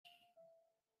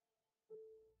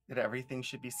that everything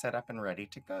should be set up and ready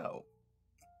to go.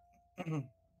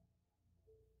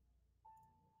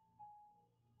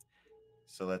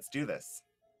 So let's do this.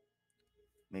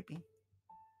 Maybe.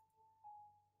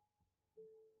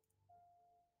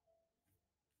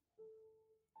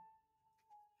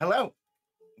 Hello,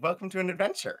 welcome to an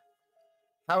adventure.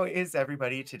 How is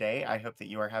everybody today? I hope that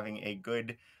you are having a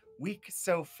good week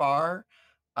so far.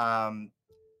 I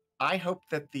hope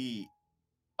that the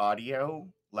audio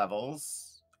levels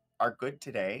are good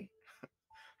today.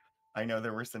 I know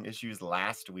there were some issues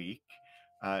last week,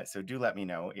 so do let me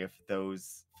know if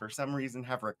those for some reason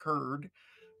have recurred.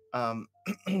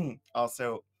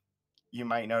 Also, you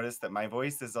might notice that my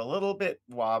voice is a little bit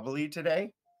wobbly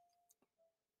today.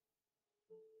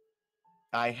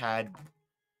 I had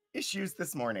issues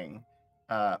this morning.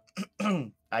 I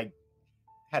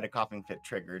had a coughing fit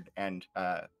triggered and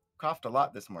coughed a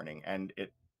lot this morning, and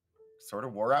it sort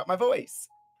of wore out my voice.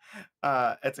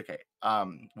 It's okay.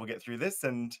 We'll get through this,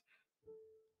 and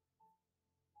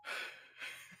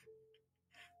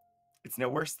it's no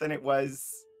worse than it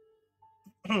was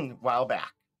a while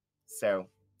back. So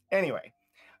anyway,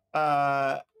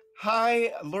 hi,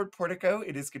 Lord Portico.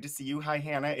 It is good to see you. Hi,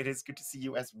 Hannah. It is good to see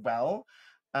you as well.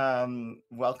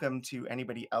 Welcome to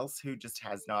anybody else who just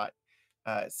has not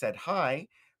said hi.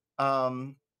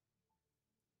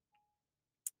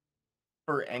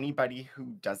 For anybody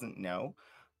who doesn't know,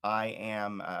 I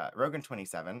am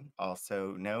Rogan27,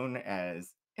 also known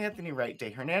as Anthony Wright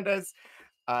de Hernandez.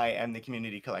 I am the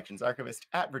Community Collections Archivist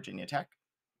at Virginia Tech.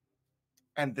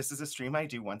 And this is a stream I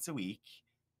do once a week,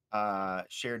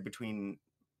 shared between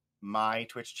my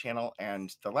Twitch channel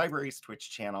and the library's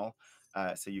Twitch channel.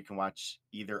 So you can watch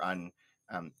either on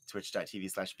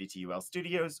twitch.tv/VTUL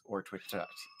Studios or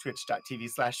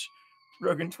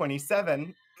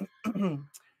twitch.tv/Rogan27.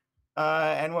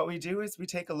 And what we do is we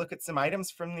take a look at some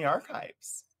items from the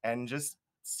archives and just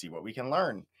see what we can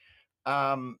learn.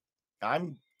 I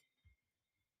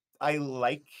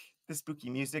like the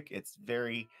spooky music. It's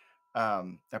very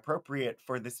appropriate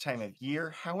for this time of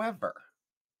year. However,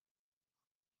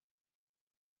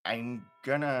 I'm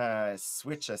gonna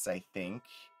switch us, I think,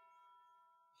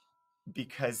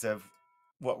 because of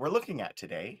what we're looking at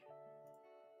today,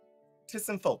 to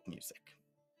some folk music.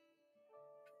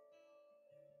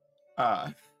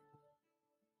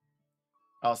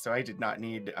 Also, I did not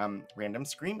need random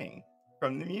screaming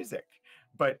from the music,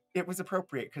 but it was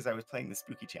appropriate because I was playing the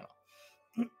spooky channel.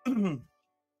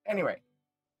 Anyway,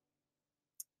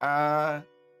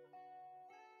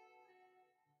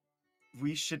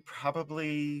 we should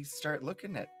probably start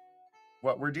looking at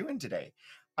what we're doing today.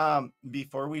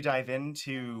 Before we dive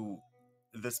into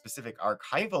the specific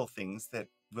archival things that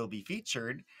will be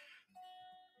featured,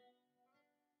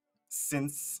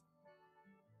 since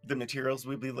the materials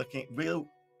we will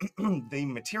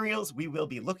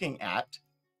be looking at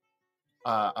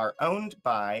are owned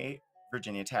by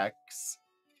Virginia Tech's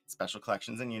Special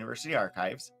Collections and University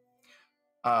Archives.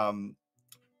 And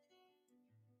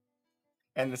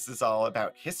this is all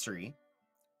about history.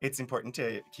 It's important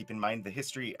to keep in mind the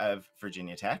history of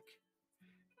Virginia Tech.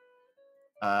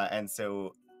 And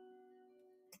so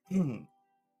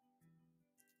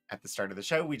at the start of the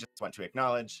show, we just want to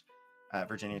acknowledge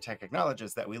Virginia Tech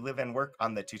acknowledges that we live and work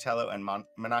on the Tutelo and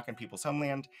Monacan people's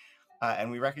homeland,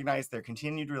 and we recognize their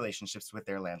continued relationships with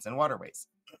their lands and waterways.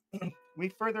 We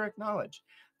further acknowledge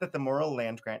that the Morrill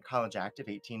Land Grant College Act of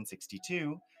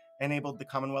 1862 enabled the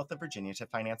Commonwealth of Virginia to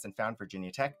finance and found Virginia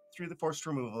Tech through the forced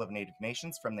removal of Native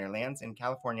nations from their lands in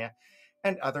California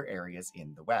and other areas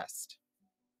in the West.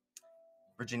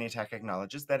 Virginia Tech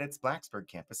acknowledges that its Blacksburg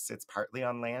campus sits partly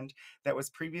on land that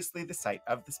was previously the site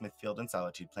of the Smithfield and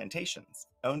Solitude plantations,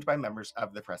 owned by members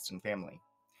of the Preston family.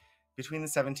 Between the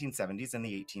 1770s and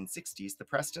the 1860s, the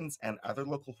Prestons and other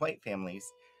local white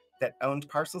families that owned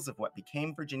parcels of what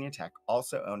became Virginia Tech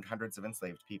also owned hundreds of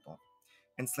enslaved people.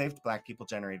 Enslaved Black people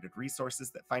generated resources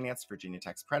that financed Virginia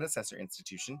Tech's predecessor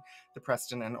institution, the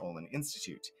Preston and Olin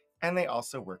Institute, and they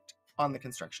also worked on the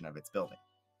construction of its building.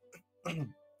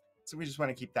 So we just want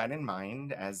to keep that in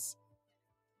mind as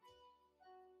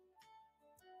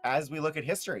we look at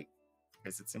history,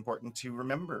 because it's important to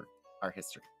remember our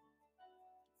history.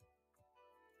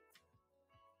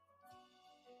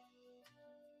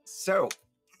 So,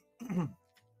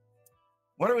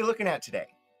 what are we looking at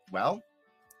today? Well,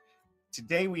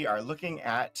 today we are looking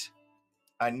at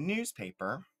a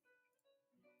newspaper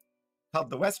called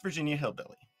the West Virginia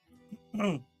Hillbilly.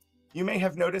 You may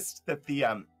have noticed that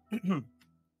the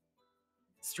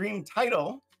stream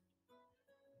title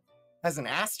has an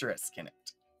asterisk in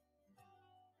it.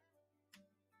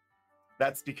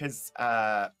 That's because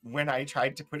when I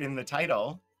tried to put in the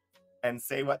title, and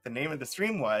say what the name of the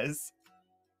stream was,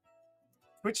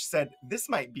 Twitch said this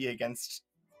might be against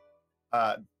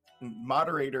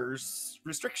moderators'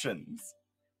 restrictions,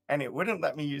 and it wouldn't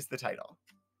let me use the title.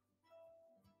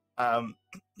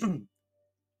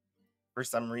 For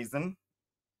some reason,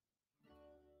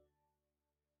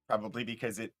 probably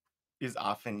because it is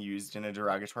often used in a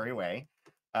derogatory way,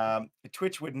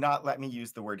 Twitch would not let me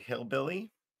use the word hillbilly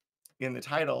in the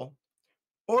title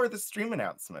or the stream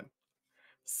announcement.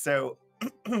 So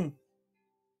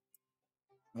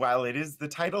while it is the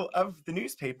title of the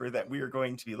newspaper that we are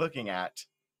going to be looking at,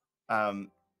 I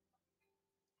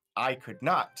could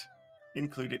not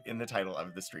include it in the title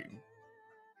of the stream.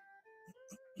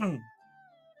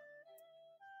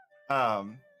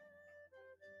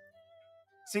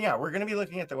 So yeah, we're going to be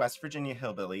looking at the West Virginia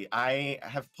Hillbilly. I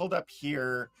have pulled up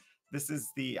here, this is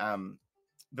the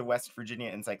West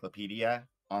Virginia Encyclopedia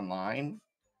online.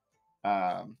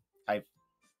 I've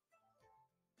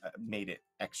made it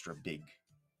extra big.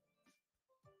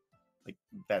 Like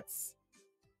that's,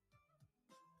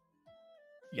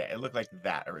 yeah, it looked like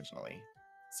that originally.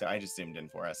 So I just zoomed in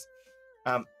for us.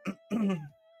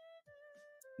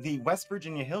 The West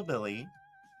Virginia Hillbilly,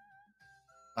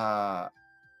 I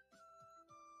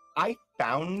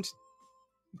found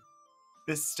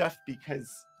this stuff because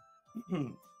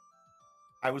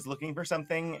I was looking for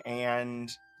something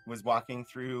and was walking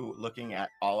through looking at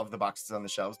all of the boxes on the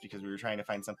shelves because we were trying to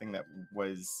find something that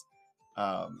was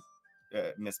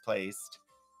misplaced.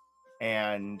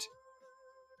 And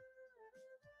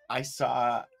I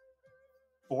saw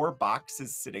 4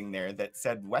 boxes sitting there that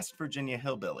said West Virginia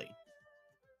Hillbilly.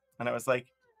 And I was like,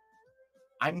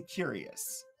 I'm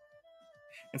curious.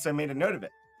 And so I made a note of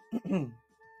it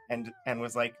and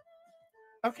was like,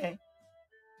 okay,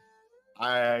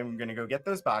 I'm going to go get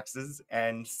those boxes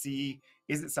and see,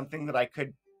 is it something that I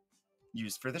could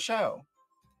use for the show?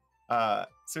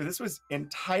 So this was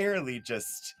entirely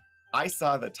just, I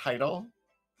saw the title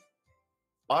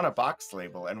on a box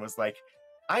label and was like,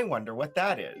 I wonder what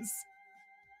that is.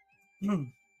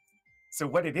 So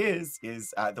what it is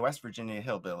the West Virginia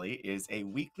Hillbilly is a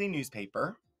weekly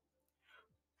newspaper.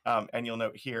 And you'll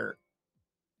note here,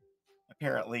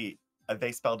 apparently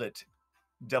they spelled it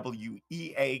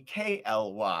Weakly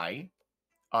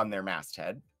on their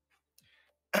masthead.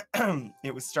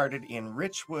 It was started in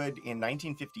Richwood in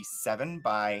 1957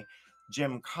 by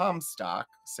Jim Comstock.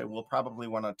 So we'll probably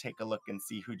want to take a look and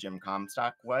see who Jim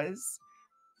Comstock was.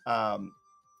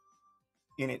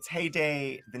 In its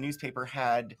heyday, the newspaper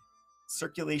had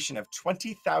circulation of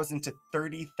 20,000 to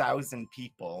 30,000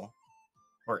 people,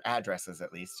 or addresses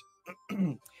at least,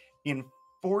 in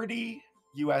 40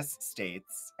 US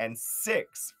states and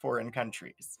 6 foreign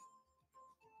countries.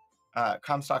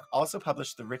 Comstock also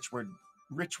published the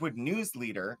Richwood News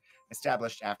Leader,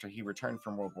 established after he returned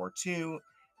from World War II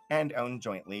and owned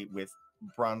jointly with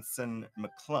Bronson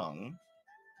McClung.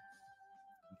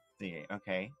 Let's see,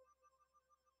 okay.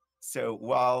 So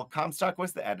while Comstock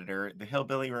was the editor, the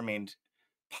Hillbilly remained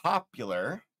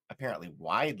popular, apparently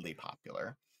widely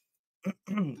popular,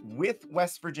 with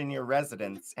West Virginia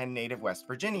residents and native West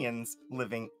Virginians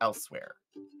living elsewhere.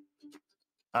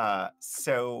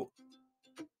 So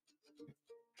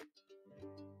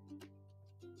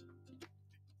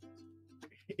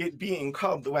it being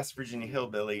called the West Virginia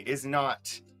Hillbilly is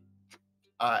not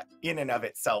in and of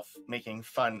itself making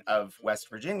fun of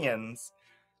West Virginians,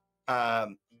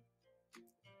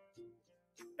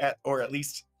 or at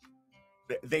least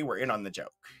they were in on the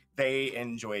joke. They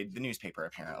enjoyed the newspaper,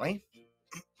 apparently.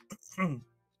 A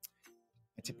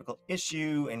typical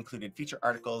issue included feature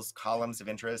articles, columns of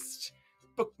interest,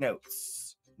 book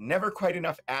notes, never quite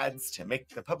enough ads to make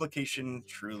the publication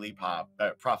truly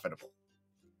profitable.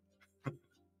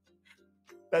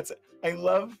 I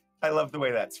love the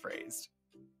way that's phrased.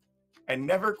 And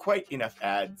never quite enough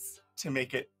ads to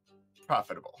make it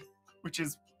profitable, which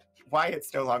is why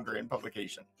it's no longer in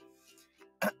publication.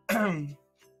 The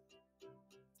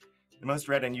most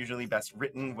read and usually best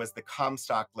written was the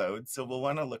Comstock Load, so we'll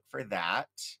want to look for that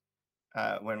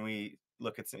when we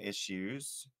look at some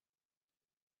issues.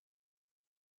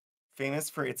 Famous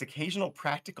for its occasional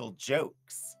practical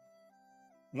jokes,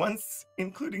 once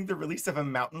including the release of a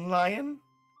mountain lion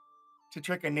to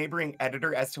trick a neighboring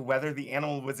editor as to whether the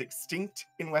animal was extinct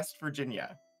in West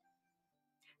Virginia.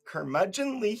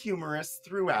 Curmudgeonly humorous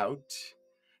throughout,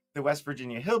 the West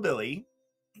Virginia Hillbilly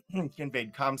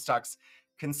conveyed Comstock's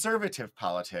conservative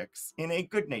politics in a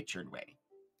good-natured way.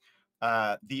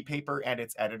 The paper and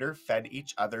its editor fed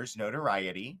each other's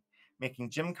notoriety,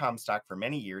 making Jim Comstock for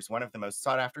many years one of the most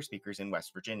sought-after speakers in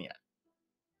West Virginia.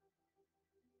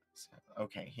 So,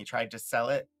 okay, he tried to sell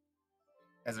it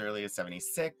as early as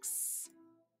 76.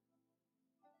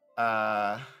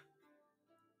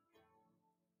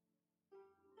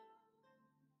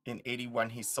 In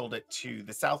 81, he sold it to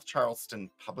the South Charleston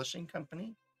Publishing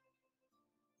Company.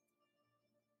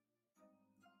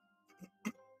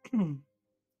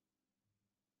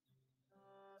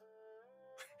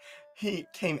 He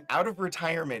came out of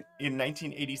retirement in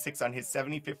 1986 on his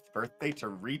 75th birthday to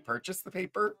repurchase the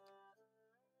paper.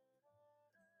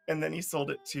 And then he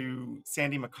sold it to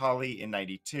Sandy McCauley in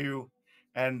 92,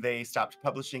 and they stopped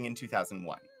publishing in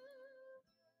 2001.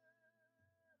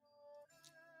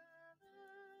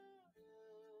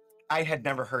 I had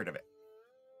never heard of it.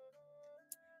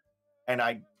 And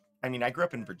I mean, I grew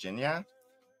up in Virginia.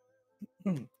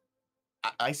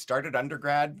 I started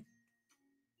undergrad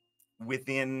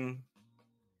within,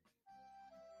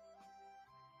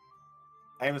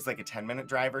 it was like a 10-minute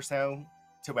drive or so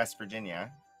to West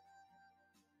Virginia.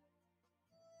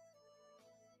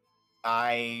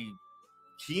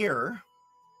 Here,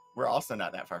 we're also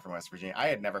not that far from West Virginia. I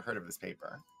had never heard of this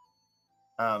paper.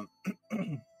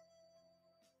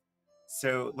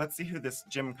 So let's see who this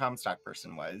Jim Comstock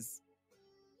person was.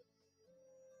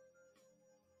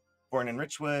 Born in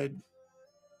Richwood,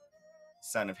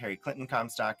 son of Harry Clinton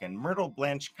Comstock and Myrtle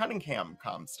Blanche Cunningham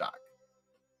Comstock.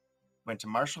 Went to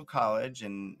Marshall College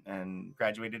and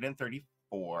graduated in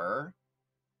 34.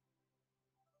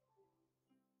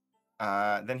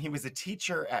 Then he was a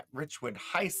teacher at Richwood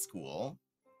High School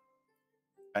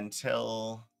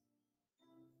until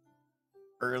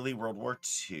early World War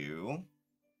II.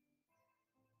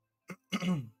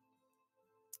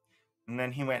 And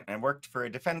then he went and worked for a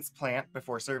defense plant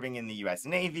before serving in the U.S.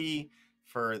 Navy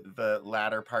for the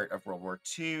latter part of World War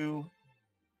II.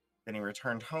 Then he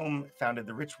returned home, founded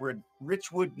the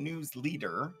Richwood News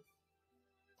Leader,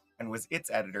 and was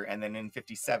its editor. And then in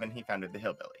 57, he founded the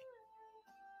Hillbilly.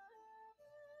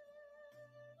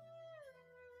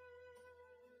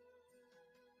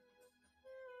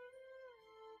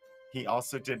 He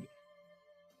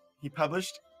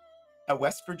published a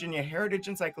West Virginia Heritage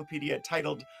Encyclopedia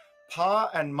titled Pa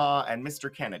and Ma and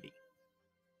Mr. Kennedy.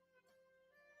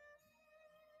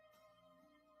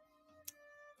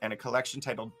 And a collection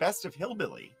titled Best of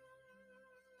Hillbilly.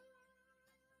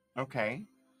 Okay.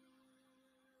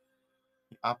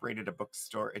 He operated a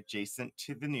bookstore adjacent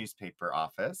to the newspaper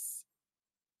office.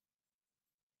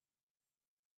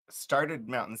 Started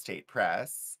Mountain State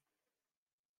Press.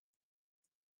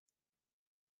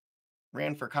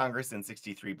 Ran for Congress in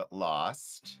 63 but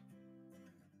lost.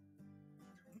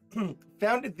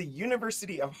 Founded the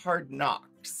University of Hard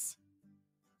Knocks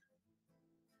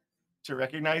to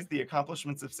recognize the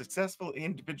accomplishments of successful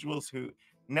individuals who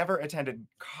never attended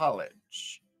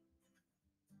college.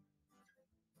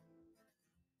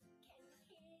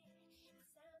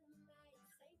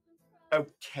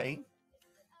 Okay.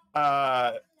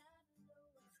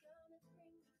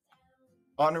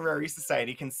 Honorary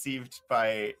society conceived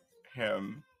by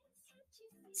him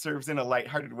serves in a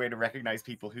lighthearted way to recognize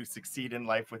people who succeed in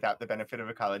life without the benefit of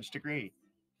a college degree.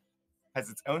 Has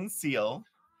its own seal,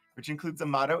 which includes a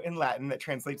motto in Latin that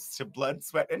translates to blood,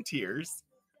 sweat, and tears.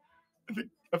 The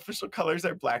official colors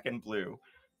are black and blue.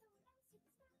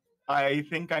 I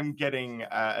think I'm getting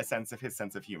a sense of his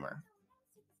sense of humor.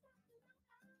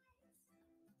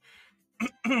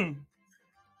 All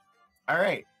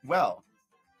right, well,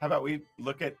 how about we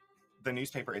look at the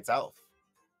newspaper itself?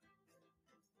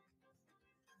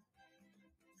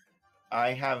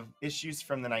 I have issues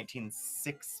from the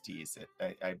 1960s,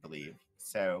 I believe.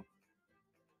 So,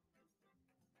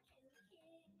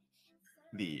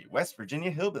 the West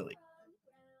Virginia Hillbilly.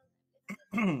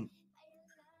 It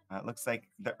looks like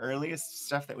the earliest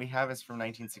stuff that we have is from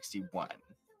 1961.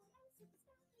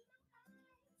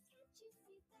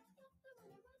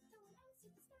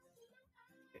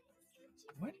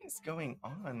 What is going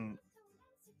on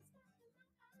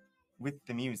with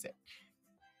the music?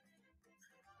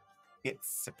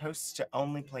 It's supposed to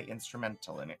only play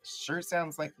instrumental, and it sure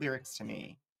sounds like lyrics to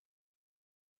me.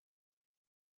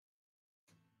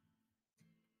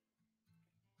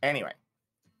 Anyway.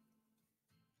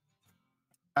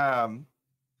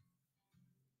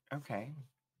 Okay.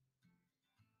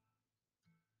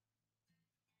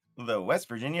 The West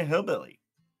Virginia Hillbilly.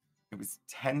 It was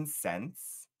 10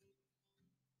 cents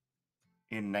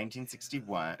in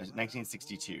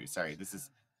 1962. Sorry, this is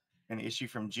an issue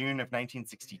from June of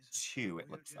 1962,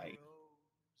 it looks like.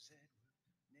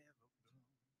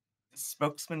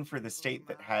 Spokesman for the state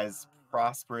that has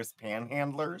prosperous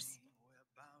panhandlers.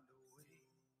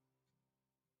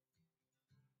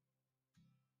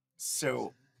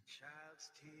 So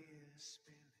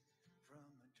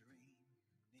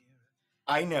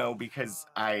I know because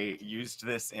I used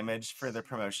this image for the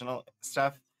promotional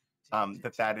stuff,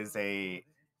 that is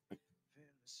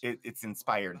it's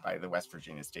inspired by the West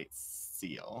Virginia State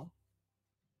Seal.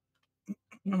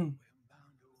 All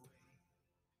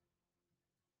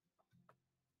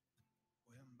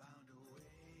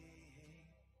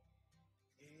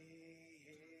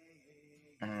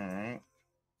right.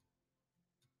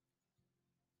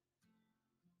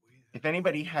 If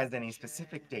anybody has any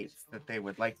specific dates that they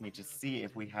would like me to see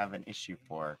if we have an issue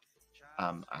for,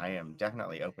 I am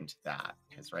definitely open to that,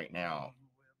 because right now,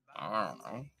 I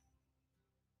don't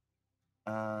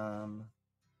know.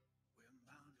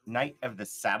 Night of the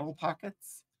Saddle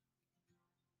Pockets.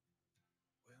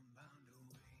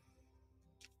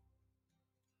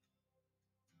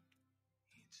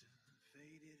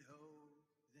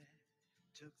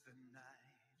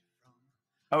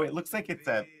 Oh, it looks like it's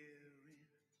a...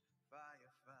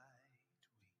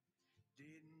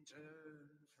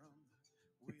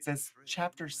 It says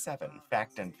Chapter 7,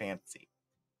 Fact and Fancy.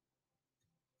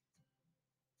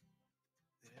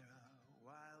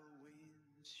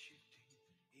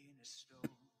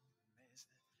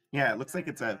 Yeah, it looks like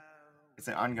it's an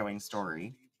ongoing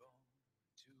story.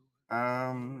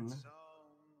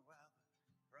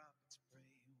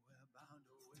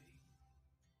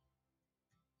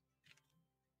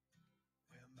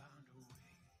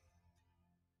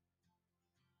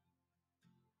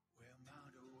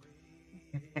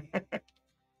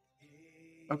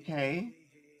 Okay.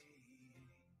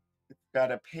 It's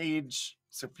got a page.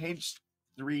 So page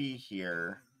 3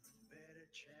 here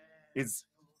is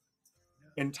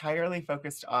entirely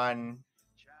focused on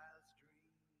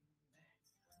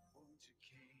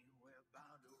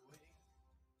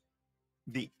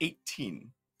the 1860s.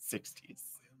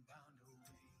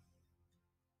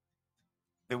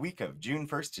 The week of June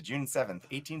 1st to June 7th,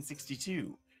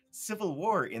 1862, Civil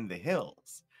War in the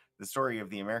Hills. The story of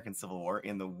the American Civil War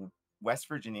in the West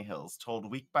Virginia Hills,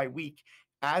 told week by week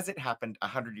as it happened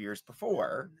 100 years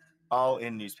before, all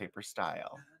in newspaper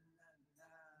style.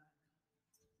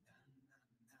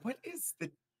 What is the...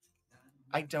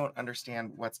 I don't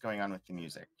understand what's going on with the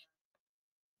music.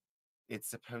 It's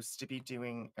supposed to be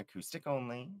doing acoustic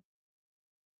only.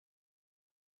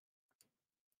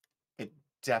 It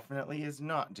definitely is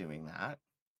not doing that.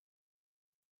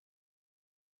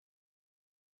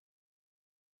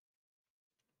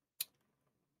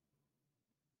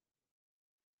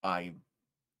 I'm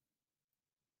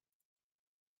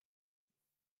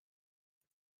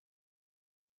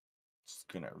just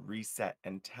gonna reset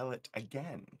and tell it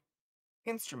again.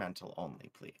 Instrumental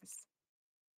only, please.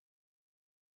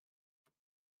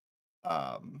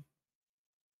 I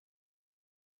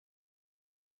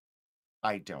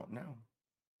don't know.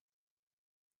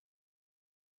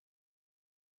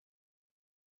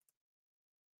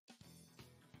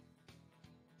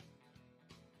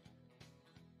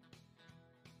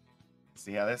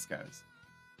 See how this goes.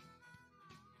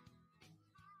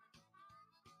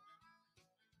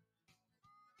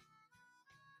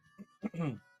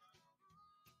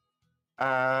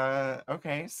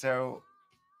 Okay, so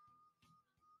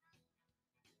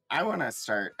I want to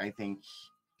start, I think,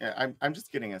 I'm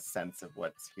just getting a sense of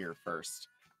what's here first.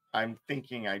 I'm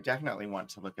thinking I definitely want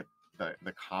to look at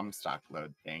the Comstock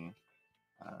Load thing.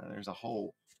 There's a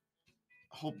whole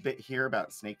bit here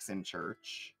about snakes in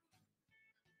church.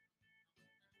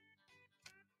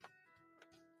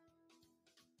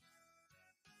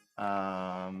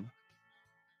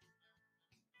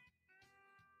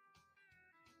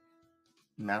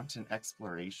 Mountain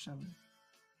exploration.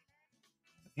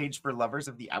 A page for lovers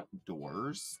of the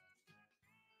outdoors.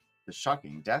 The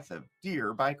shocking death of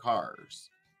deer by cars.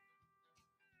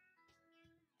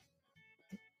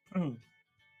 I'm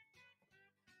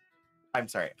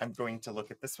sorry, I'm going to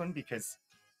look at this one because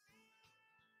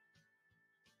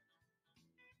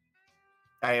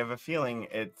I have a feeling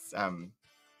it's going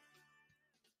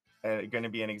to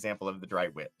be an example of the dry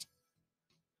wit.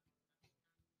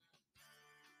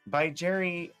 By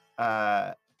Jerry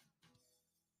Chiappetta.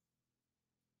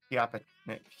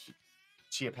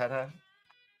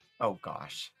 Oh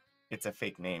gosh, it's a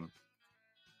fake name.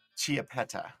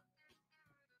 Chiappetta.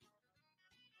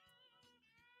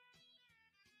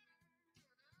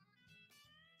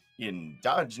 In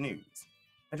Dodge News,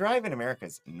 a drive in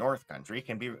America's North Country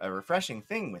can be a refreshing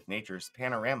thing with nature's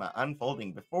panorama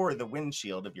unfolding before the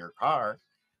windshield of your car,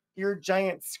 your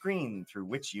giant screen through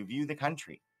which you view the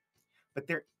country. But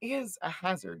there is a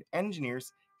hazard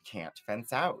engineers can't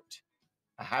fence out,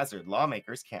 a hazard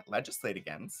lawmakers can't legislate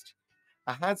against,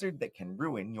 a hazard that can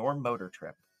ruin your motor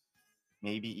trip,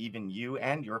 maybe even you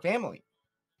and your family.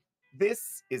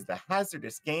 This is the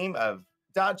hazardous game of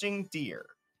dodging deer,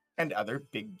 and other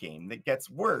big game that gets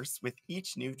worse with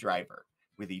each new driver,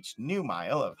 with each new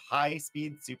mile of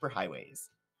high-speed superhighways.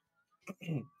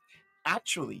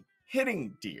 Actually,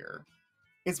 hitting deer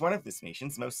is one of this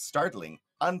nation's most startling,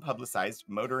 unpublicized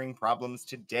motoring problems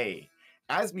today,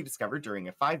 as we discovered during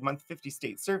a 5-month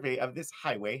 50-state survey of this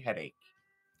highway headache.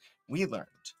 We learned,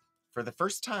 for the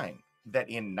first time, that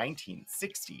in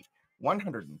 1960,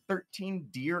 113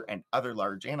 deer and other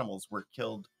large animals were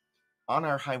killed on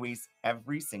our highways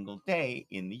every single day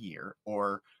in the year,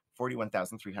 or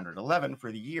 41,311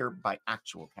 for the year by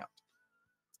actual count.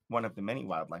 One of the many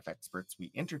wildlife experts we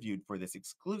interviewed for this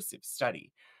exclusive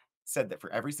study said that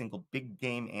for every single big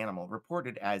game animal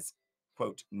reported as,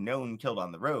 quote, known killed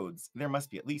on the roads, there must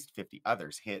be at least 50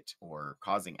 others hit or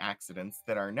causing accidents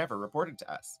that are never reported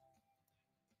to us.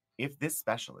 If this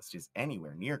specialist is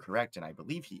anywhere near correct, and I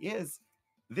believe he is,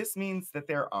 this means that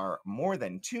there are more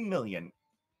than 2 million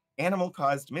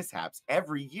animal-caused mishaps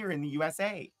every year in the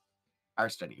USA. Our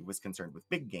study was concerned with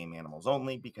big game animals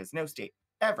only because no state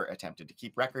ever attempted to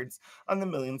keep records on the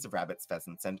millions of rabbits,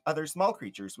 pheasants, and other small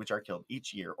creatures which are killed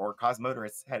each year or cause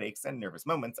motorists headaches and nervous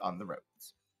moments on the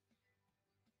roads.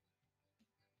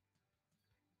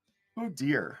 Oh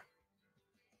dear.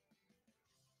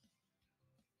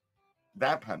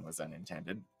 That pun was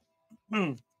unintended.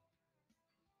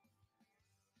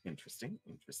 Interesting,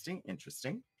 interesting,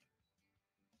 interesting.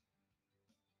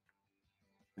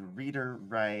 The reader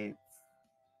writes,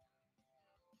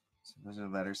 so those are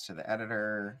letters to the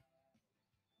editor.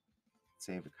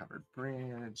 Save a covered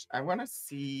bridge. I want to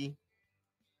see.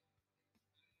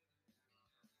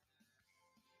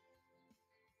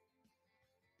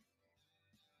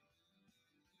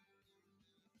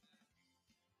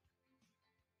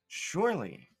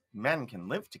 Surely men can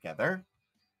live together.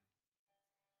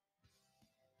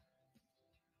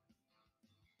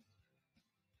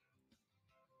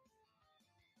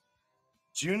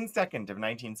 June 2nd of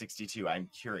 1962. I'm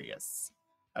curious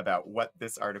about what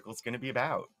this article is going to be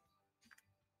about.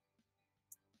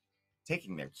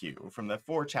 Taking their cue from the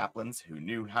 4 chaplains who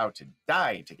knew how to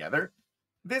die together,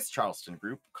 this Charleston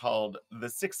group, called the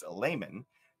 6 Laymen,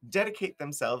 dedicate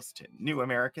themselves to new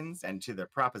Americans and to the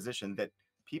proposition that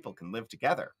people can live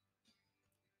together.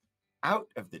 Out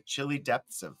of the chilly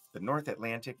depths of the North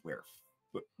Atlantic, where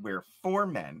 4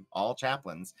 men, all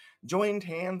chaplains, joined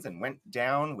hands and went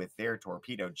down with their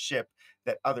torpedoed ship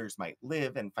that others might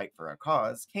live and fight for a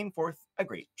cause, came forth a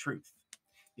great truth.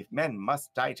 If men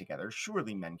must die together,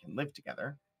 surely men can live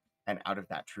together. And out of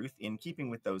that truth, in keeping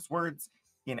with those words,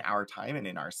 in our time and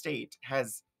in our state,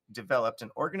 has developed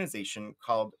an organization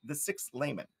called the 6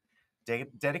 Laymen,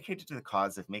 dedicated to the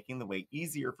cause of making the way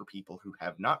easier for people who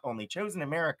have not only chosen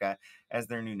America as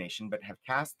their new nation, but have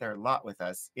cast their lot with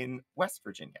us in West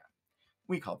Virginia.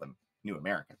 We call them New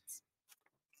Americans.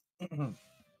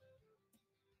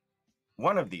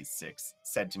 One of these 6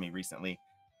 said to me recently,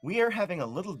 "We are having a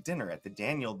little dinner at the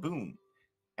Daniel Boone,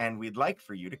 and we'd like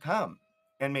for you to come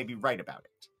and maybe write about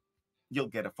it. You'll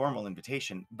get a formal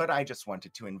invitation, but I just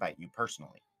wanted to invite you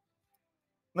personally."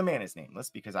 The man is nameless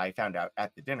because I found out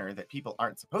at the dinner that people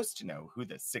aren't supposed to know who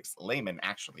the 6 Laymen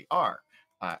actually are.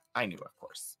 I knew, of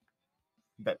course,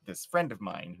 that this friend of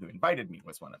mine who invited me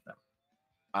was one of them.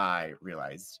 I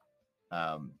realized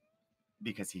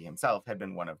because he himself had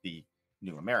been one of the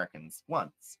New Americans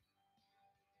once.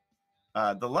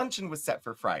 The luncheon was set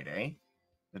for Friday.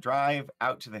 The drive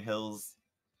out to the hills,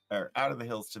 or out of the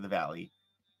hills to the valley,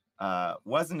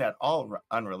 wasn't at all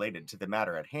unrelated to the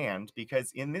matter at hand,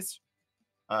 because in this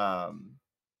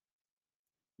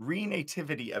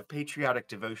renativity of patriotic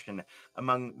devotion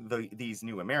among these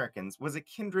New Americans was a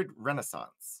kindred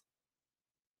renaissance,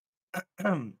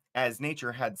 as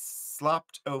nature had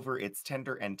slopped over its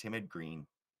tender and timid green.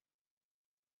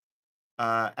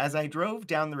 As I drove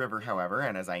down the river, however,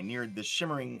 and as I neared the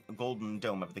shimmering golden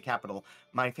dome of the Capitol,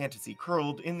 my fantasy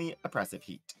curled in the oppressive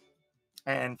heat,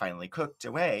 and finally cooked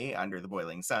away under the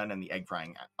boiling sun and the egg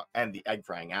frying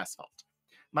asphalt.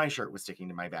 My shirt was sticking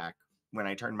to my back when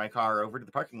I turned my car over to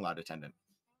the parking lot attendant.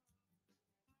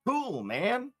 "Cool,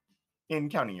 man. In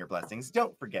counting your blessings,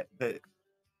 don't forget the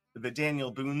Daniel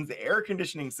Boone's air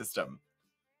conditioning system."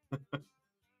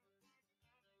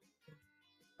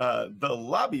 The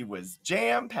lobby was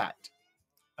jam-packed.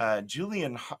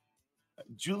 Julian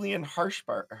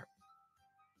Harshbar,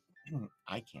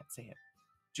 I can't say it.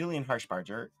 Julian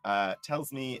Harshbarger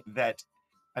tells me that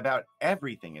about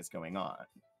everything is going on.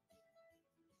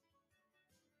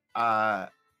 I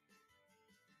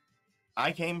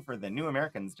came for the New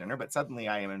Americans dinner, but suddenly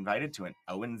I am invited to an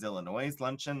Owens, Illinois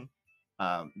luncheon.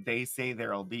 They say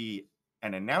there'll be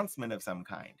an announcement of some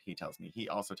kind, he tells me. He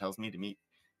also tells me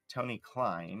Tony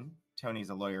Klein. Tony's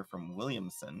a lawyer from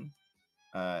Williamson.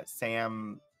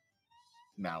 Sam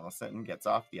Mallison gets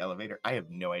off the elevator. I have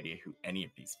no idea who any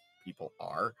of these people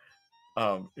are.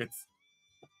 I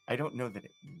don't know that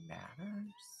it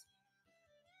matters.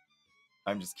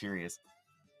 I'm just curious.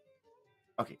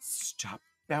 Okay, stop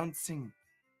bouncing.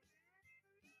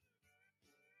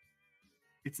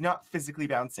 It's not physically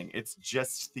bouncing. It's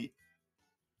just the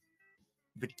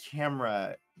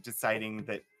camera deciding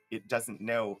that it doesn't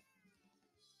know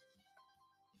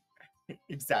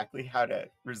exactly how to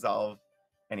resolve.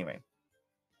 Anyway,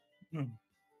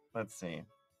 let's see.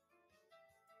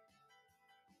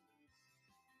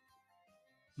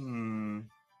 I'm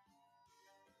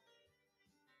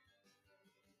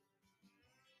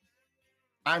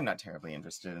not terribly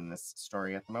interested in this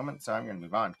story at the moment, so I'm going to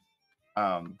move on.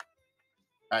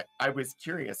 I was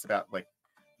curious about like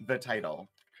the title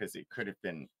because it could have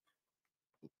been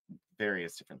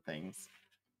various different things.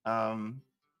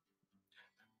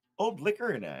 Old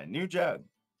liquor in a new jug.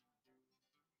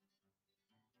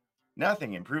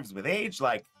 Nothing improves with age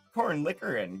like corn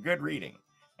liquor and good reading,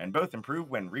 and both improve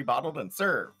when rebottled and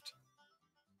served.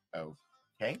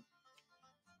 Okay.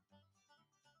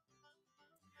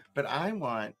 But I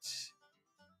want...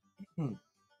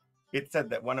 It said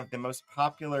that one of the most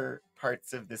popular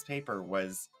parts of this paper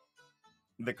was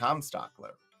the Comstock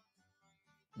Load,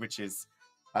 which is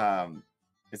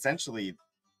essentially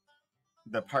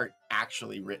the part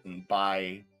actually written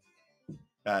by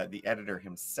the editor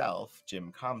himself,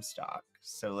 Jim Comstock.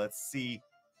 So let's see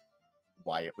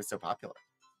why it was so popular.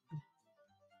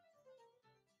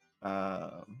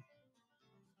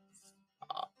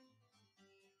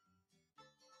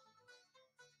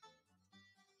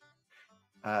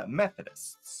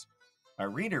 Methodists. A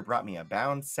reader brought me a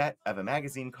bound set of a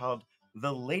magazine called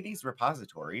The Ladies'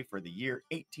 Repository for the year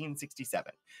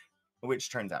 1867,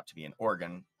 which turns out to be an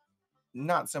organ,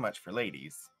 not so much for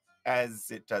ladies as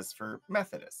it does for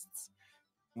Methodists,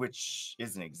 which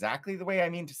isn't exactly the way I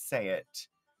mean to say it.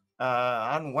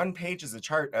 On one page is a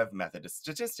chart of Methodist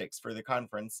statistics for the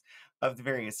conference of the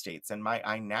various states, and my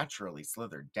eye naturally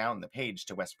slithered down the page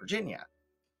to West Virginia.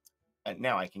 And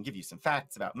now I can give you some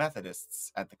facts about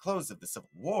Methodists at the close of the Civil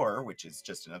War, which is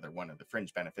just another one of the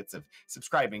fringe benefits of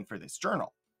subscribing for this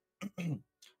journal.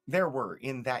 There were,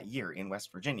 in that year in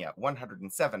West Virginia,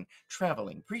 107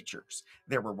 traveling preachers.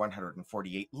 There were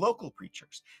 148 local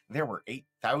preachers. There were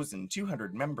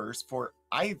 8,200 members for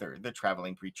either the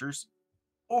traveling preachers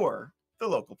or the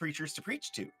local preachers to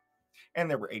preach to. And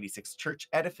there were 86 church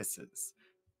edifices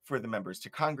for the members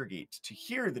to congregate to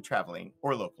hear the traveling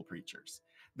or local preachers.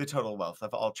 The total wealth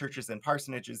of all churches and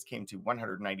parsonages came to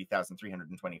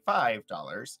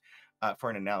 $190,325. For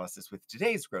an analysis with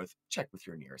today's growth, check with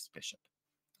your nearest bishop.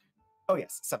 Oh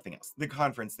yes, something else. The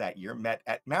conference that year met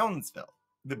at Moundsville.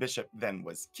 The bishop then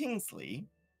was Kingsley.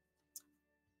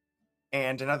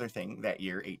 And another thing, that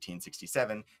year,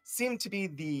 1867, seemed to be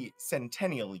the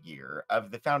centennial year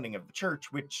of the founding of the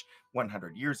church, which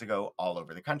 100 years ago, all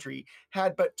over the country,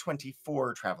 had but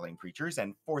 24 traveling preachers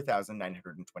and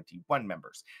 4,921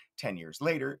 members. 10 years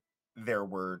later, there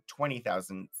were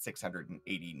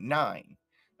 20,689.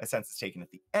 A census taken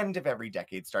at the end of every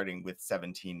decade, starting with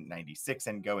 1796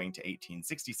 and going to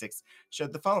 1866,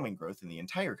 showed the following growth in the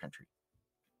entire country.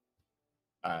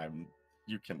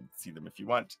 You can see them if you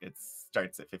want. It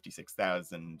starts at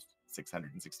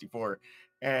 56,664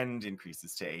 and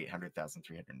increases to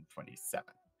 800,327.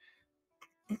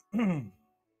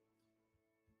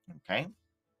 Okay.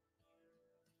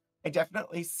 I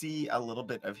definitely see a little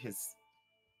bit of his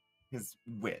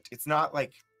wit. It's not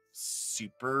like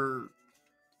super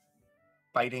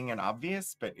biting and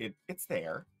obvious, but it's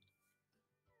there.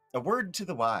 A word to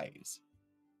the wise.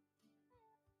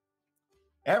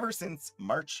 Ever since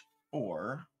March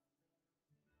 4,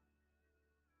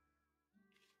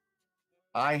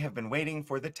 I have been waiting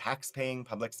for the tax-paying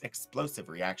public's explosive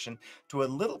reaction to a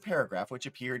little paragraph which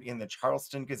appeared in the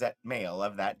Charleston Gazette Mail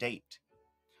of that date.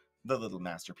 The little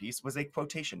masterpiece was a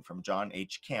quotation from John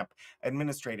H. Camp,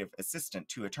 administrative assistant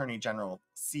to Attorney General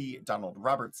C. Donald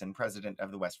Robertson, president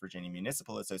of the West Virginia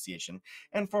Municipal Association,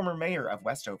 and former mayor of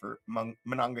Westover,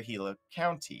 Monongahela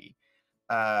County.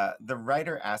 The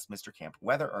writer asked Mr. Camp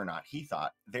whether or not he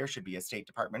thought there should be a State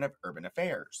Department of Urban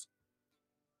Affairs.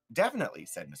 Definitely,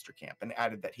 said Mr. Camp, and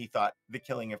added that he thought the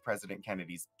killing of President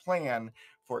Kennedy's plan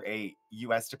for a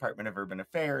U.S. Department of Urban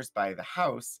Affairs by the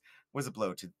House was a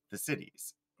blow to the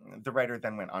cities. The writer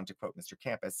then went on to quote Mr.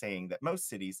 Camp as saying that most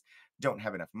cities don't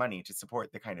have enough money to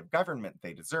support the kind of government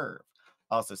they deserve.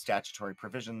 Also, statutory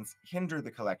provisions hinder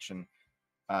the collection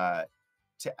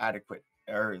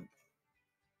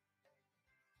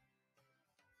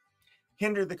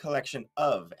hinder the collection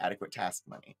of adequate tax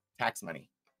money.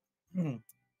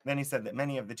 Then he said that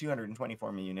many of the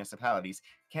 224 municipalities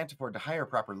can't afford to hire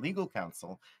proper legal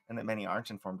counsel, and that many aren't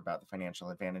informed about the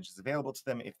financial advantages available to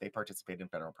them if they participate in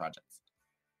federal projects.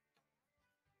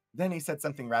 Then he said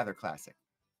something rather classic.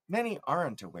 Many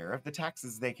aren't aware of the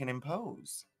taxes they can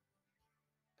impose.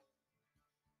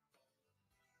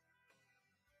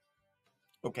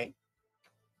 Okay.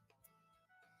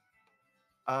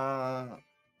 Let's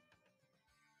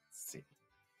see.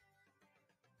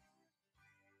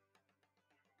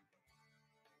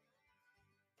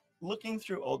 Looking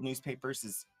through old newspapers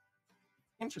is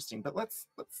interesting, but let's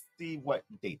see what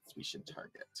dates we should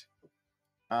target.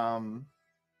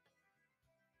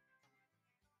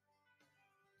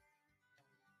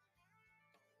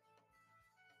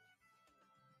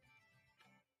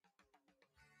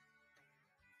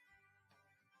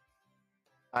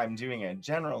 I'm doing a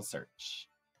general search.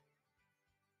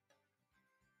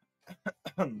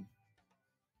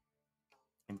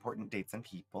 Important dates and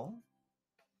people.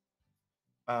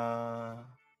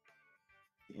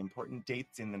 Important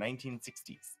dates in the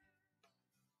 1960s.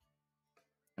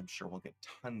 I'm sure we'll get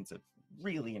tons of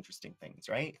really interesting things,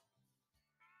 right?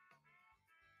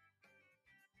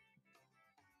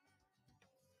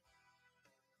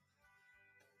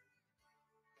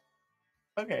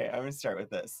 Okay, I'm gonna start with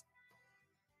this.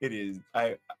 It is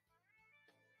I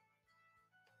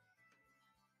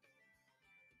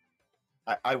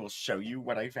will show you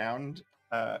what I found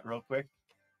real quick,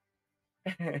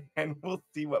 and we'll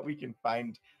see what we can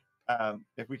find,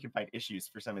 if we can find issues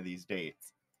for some of these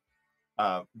dates.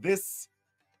 This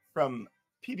from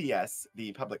PBS,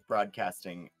 the Public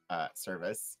Broadcasting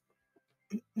Service.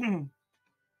 The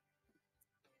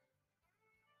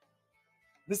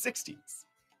 60s,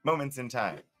 moments in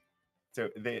time. So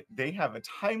they have a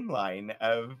timeline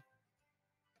of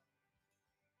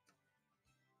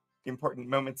important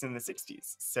moments in the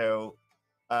 60s. So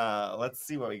let's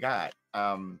see what we got.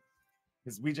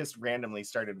 Because we just randomly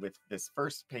started with this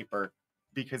first paper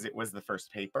because it was the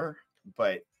first paper,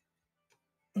 but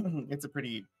it's a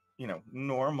pretty,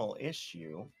 normal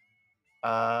issue.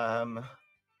 Let's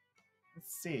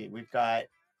see, we've got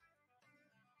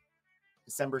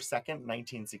December 2nd,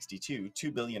 1962,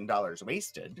 $2 billion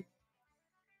wasted.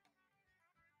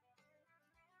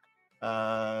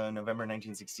 November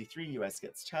 1963, U.S.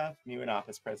 gets tough. New in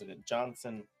office President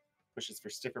Johnson pushes for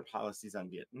stiffer policies on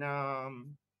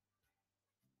Vietnam.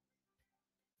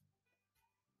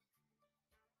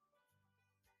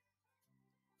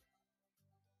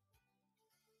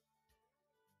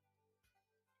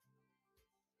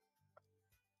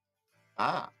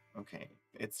 Ah, okay.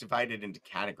 It's divided into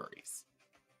categories.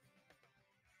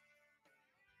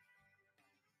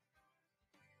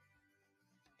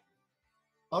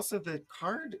 Also, the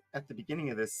card at the beginning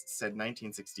of this said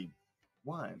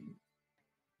 1961.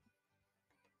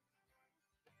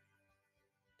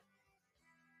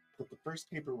 But the first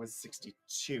paper was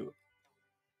 62.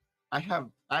 I have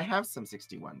some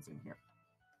 61s in here.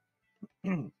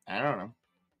 I don't know.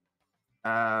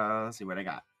 Let's see what I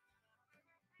got.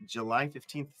 July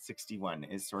 15th, 61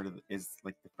 is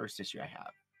like the first issue I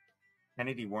have.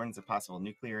 Kennedy warns of possible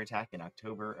nuclear attack in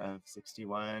October of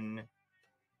 61.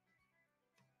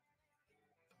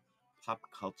 Pop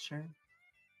culture.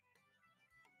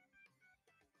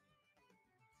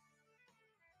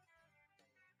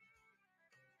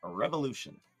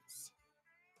 Revolutions.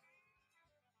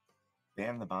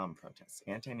 Ban the bomb protests.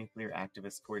 Anti-nuclear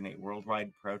activists coordinate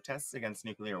worldwide protests against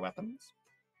nuclear weapons.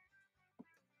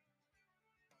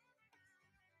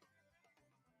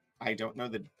 I don't know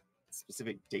the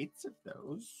specific dates of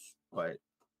those, but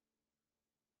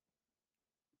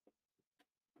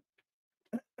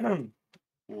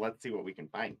let's see what we can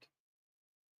find.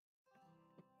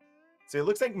 So it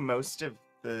looks like most of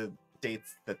the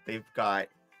dates that they've got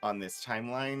on this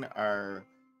timeline are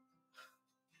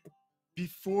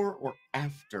before or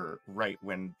after right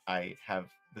when I have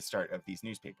the start of these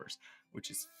newspapers, which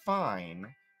is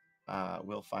fine.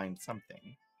 We'll find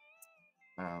something.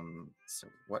 So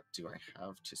what do I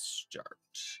have to start?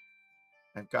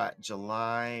 I've got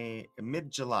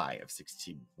mid-July of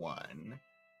 61.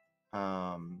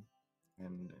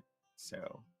 And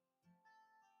so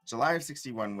July of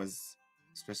 61 was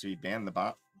supposed to be ban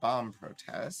the bomb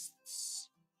protests.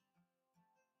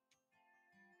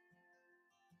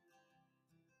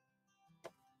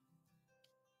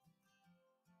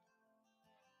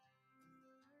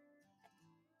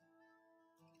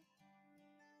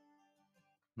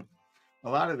 A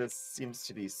lot of this seems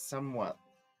to be somewhat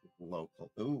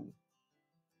local. Ooh.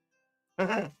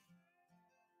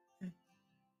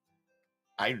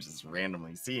 I'm just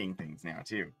randomly seeing things now,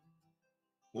 too.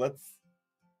 let's...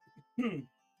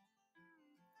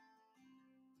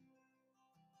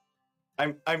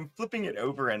 I'm flipping it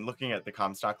over and looking at the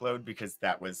Comstock Load because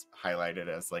that was highlighted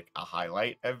as like a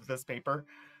highlight of this paper.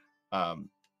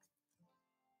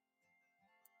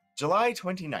 July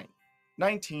 29th,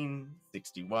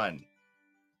 1961.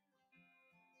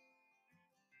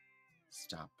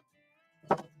 Stop.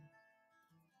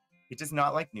 It does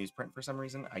not like newsprint for some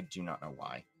reason. I do not know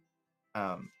why.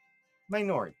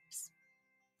 Minorities.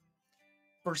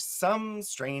 For some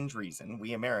strange reason,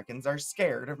 we Americans are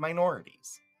scared of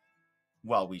minorities.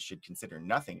 While we should consider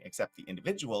nothing except the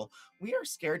individual, we are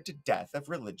scared to death of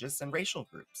religious and racial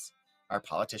groups. Our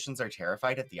politicians are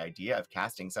terrified at the idea of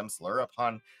casting some slur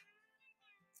upon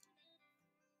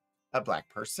a Black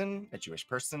person, a Jewish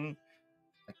person,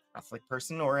 a Catholic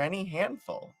person, or any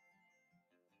handful.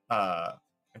 I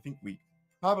think we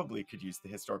probably could use the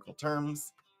historical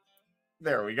terms.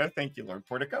 There we go. Thank you, Lord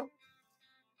Portico.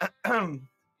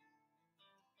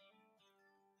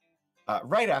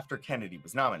 Right after Kennedy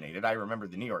was nominated, I remember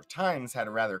the New York Times had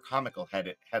a rather comical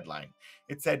headline.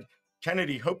 It said,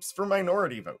 "Kennedy hopes for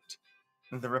minority vote."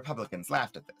 The Republicans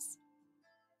laughed at this.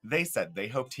 They said they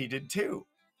hoped he did too.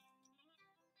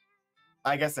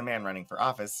 I guess a man running for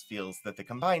office feels that the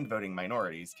combined voting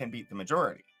minorities can beat the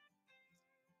majority.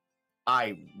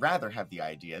 I rather have the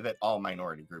idea that all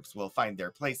minority groups will find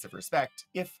their place of respect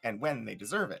if and when they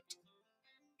deserve it.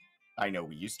 I know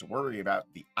we used to worry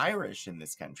about the Irish in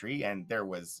this country, and there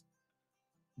was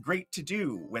great to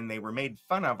do when they were made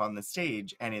fun of on the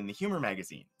stage and in the humor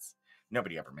magazines.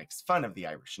 Nobody ever makes fun of the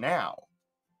Irish now.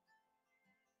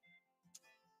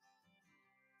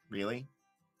 Really?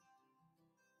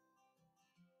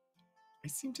 I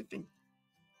seem to think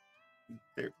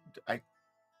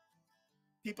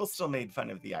people still made fun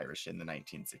of the Irish in the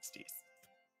 1960s.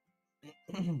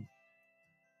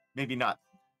 Maybe not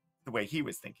the way he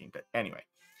was thinking, but anyway.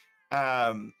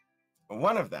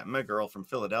 One of them, a girl from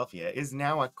Philadelphia, is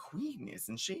now a queen,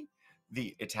 isn't she?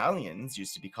 The Italians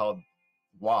used to be called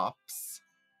wops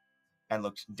and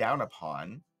looked down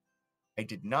upon. I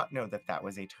did not know that that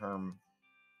was a term.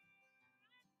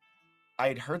 I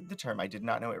had heard the term. I did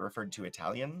not know it referred to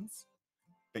Italians.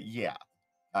 But yeah,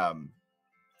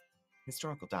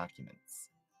 historical documents.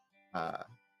 Hi,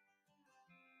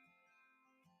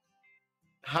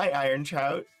 Iron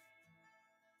Trout.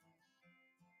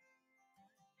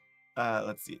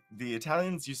 Let's see. The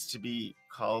Italians used to be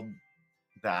called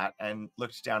that and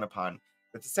looked down upon.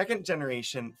 But the second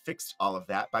generation fixed all of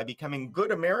that by becoming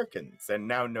good Americans, and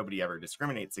now nobody ever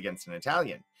discriminates against an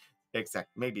Italian, except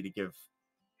maybe to give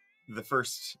the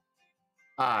first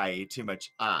I too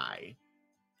much I,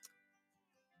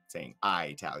 saying I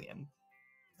Italian.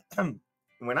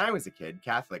 When I was a kid,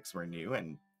 Catholics were new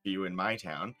and few in my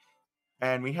town,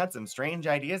 and we had some strange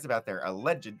ideas about their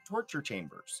alleged torture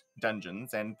chambers,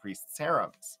 dungeons, and priests'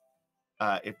 harems.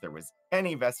 If there was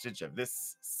any vestige of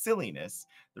this silliness,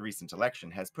 the recent election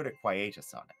has put a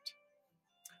quietus on it.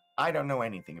 I don't know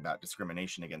anything about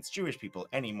discrimination against Jewish people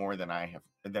any more than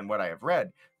what I have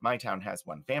read. My town has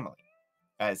one family.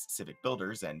 As civic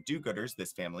builders and do-gooders,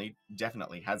 this family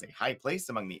definitely has a high place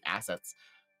among the assets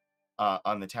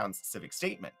on the town's civic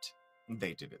statement.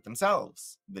 They did it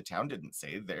themselves. The town didn't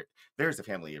say, there's a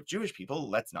family of Jewish people,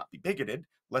 let's not be bigoted,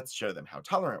 let's show them how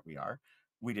tolerant we are.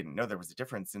 We didn't know there was a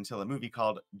difference until a movie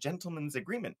called Gentleman's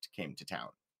Agreement came to town.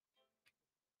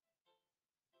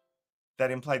 That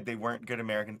implied they weren't good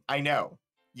Americans. I know.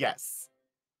 Yes.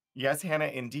 Yes, Hannah,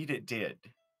 indeed it did.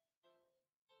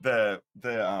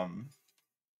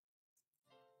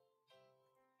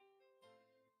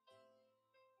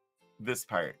 This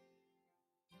part.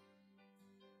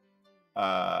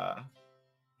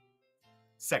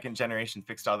 Second generation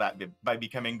fixed all that by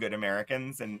becoming good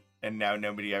Americans, and now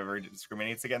nobody ever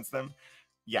discriminates against them.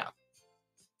 Yeah.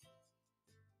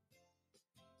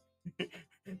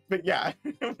 But yeah,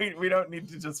 we don't need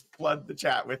to just flood the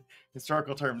chat with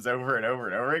historical terms over and over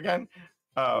and over again.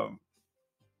 I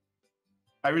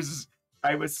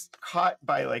was caught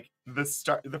by like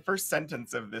the first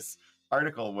sentence of this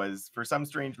article was, for some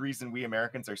strange reason, we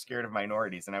Americans are scared of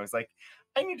minorities. And I was like,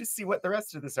 I need to see what the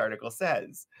rest of this article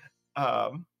says.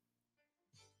 Oh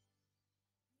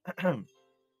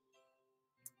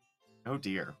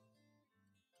dear.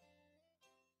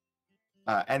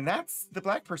 And that's the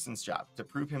Black person's job, to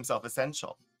prove himself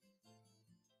essential.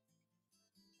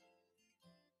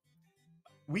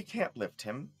 We can't lift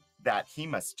him. That he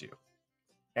must do.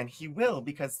 And he will,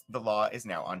 because the law is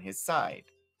now on his side.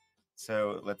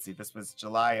 So let's see, this was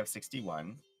July of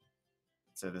 61.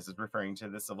 So this is referring to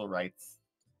the civil rights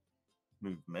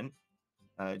movement.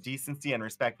 Decency and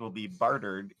respect will be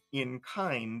bartered in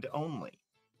kind only.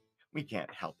 We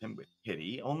can't help him with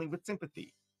pity, only with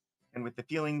sympathy, and with the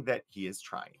feeling that he is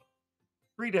trying.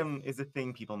 Freedom is a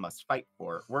thing people must fight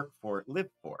for, work for, live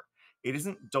for. It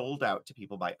isn't doled out to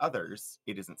people by others.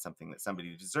 It isn't something that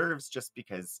somebody deserves just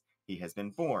because he has been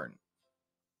born.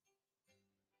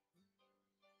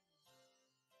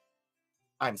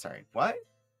 I'm sorry, what?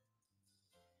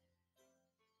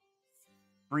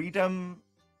 Freedom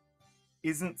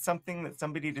isn't something that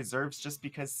somebody deserves just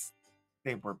because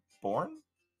they were born?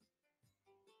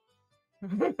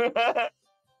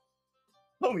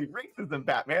 Holy racism,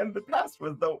 Batman. The past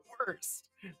was the worst.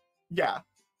 Yeah.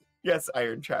 Yes,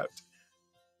 Iron Trout.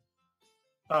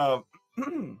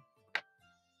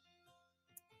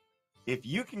 If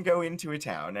you can go into a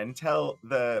town and tell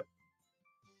the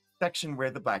section where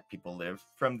the black people live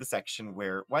from the section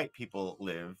where white people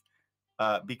live,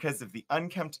 because of the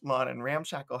unkempt lawn and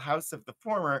ramshackle house of the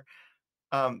former,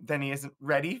 then he isn't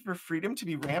ready for freedom to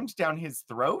be rammed down his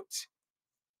throat?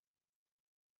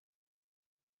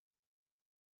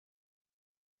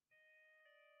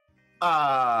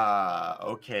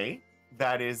 Okay.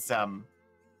 That is,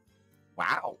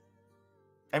 wow.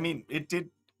 I mean, it did,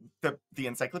 the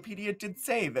encyclopedia did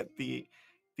say that the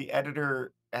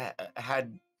editor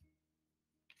had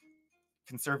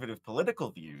conservative political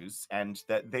views and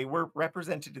that they were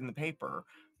represented in the paper,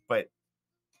 but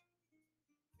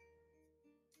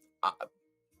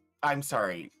I'm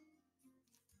sorry.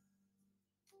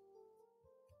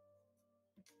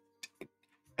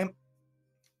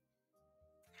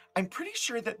 I'm pretty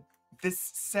sure that this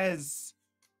says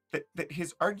that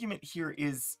his argument here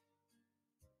is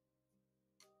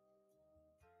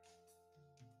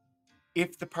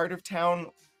if the part of town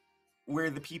where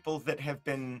the people that have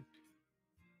been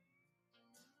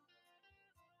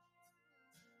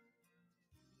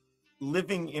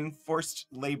living in forced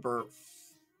labor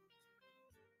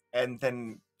and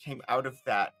then came out of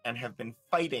that and have been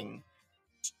fighting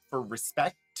for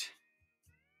respect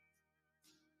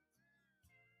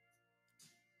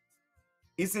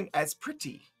isn't as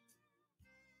pretty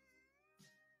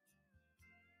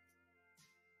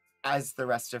as the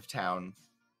rest of town,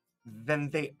 then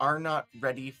they are not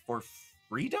ready for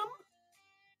freedom?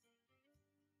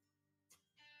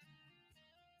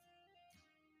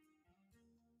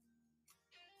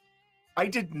 I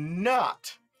did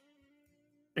not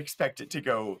expect it to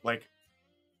go like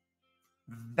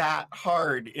that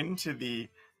hard into the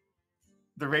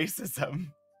racism.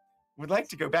 Would like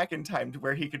to go back in time to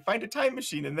where he could find a time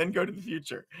machine and then go to the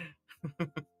future.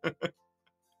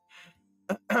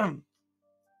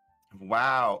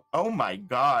 Wow. Oh my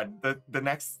God. The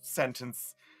next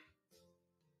sentence,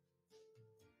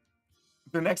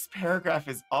 the next paragraph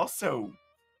is also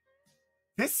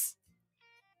this.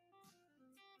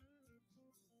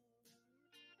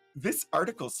 This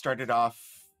article started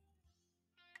off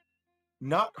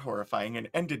not horrifying and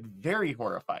ended very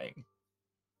horrifying.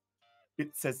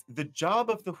 It says, the job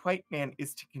of the white man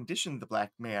is to condition the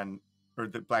black man or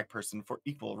the black person for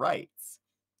equal rights.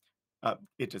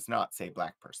 It does not say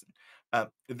black person.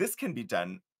 This can be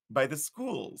done by the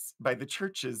schools, by the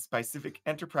churches, by civic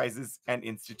enterprises and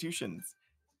institutions.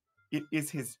 It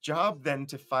is his job then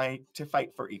to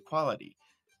fight for equality.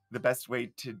 The best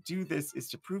way to do this is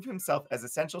to prove himself as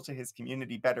essential to his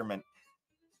community betterment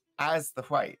as the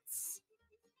whites.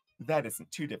 That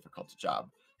isn't too difficult a job.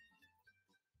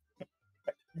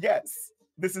 Yes,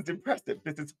 this is impressive.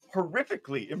 This is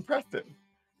horrifically impressive.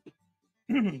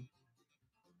 I'm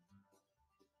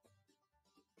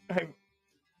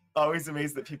always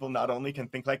amazed that people not only can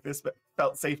think like this, but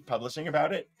felt safe publishing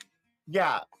about it.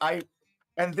 Yeah,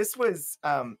 and this was,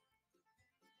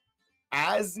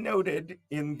 as noted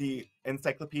in the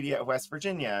Encyclopedia of West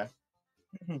Virginia,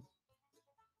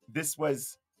 this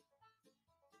was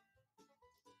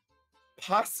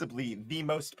possibly the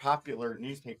most popular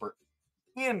newspaper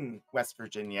in West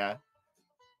Virginia,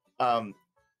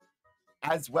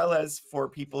 as well as for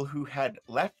people who had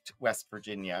left West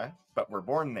Virginia but were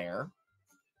born there.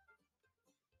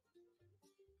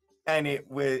 And it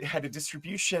had a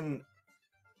distribution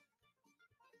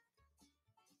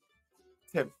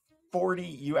to 40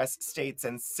 US states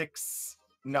and 6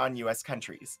 non-US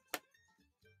countries.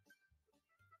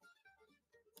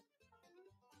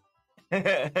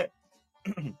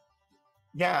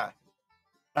 Yeah.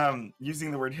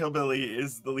 Using the word hillbilly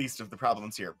is the least of the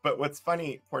problems here. But what's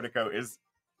funny, Portico, is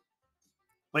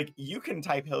like you can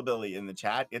type hillbilly in the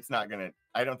chat. It's not gonna,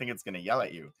 I don't think it's gonna yell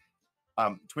at you.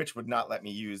 Twitch would not let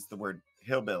me use the word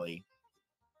hillbilly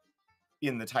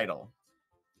in the title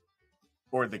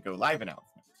or the go live announcement.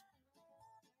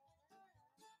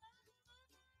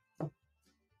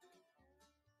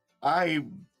 I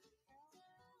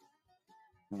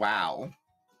Wow.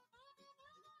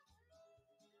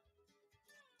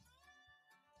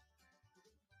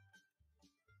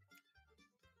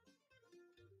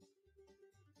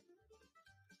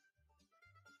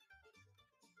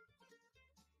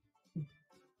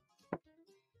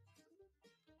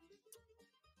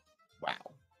 Wow.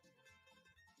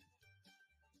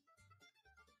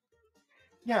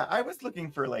 Yeah, I was looking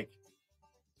for like,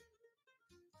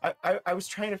 I was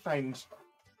trying to find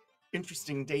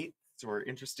interesting dates or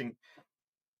interesting.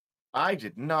 I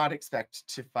did not expect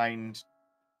to find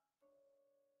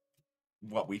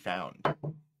what we found. Let's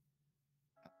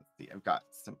see, I've got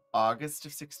some August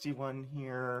of 61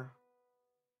 here.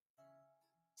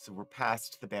 So we're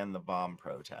past the ban the bomb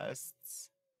protests,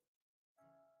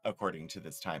 according to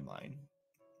this timeline.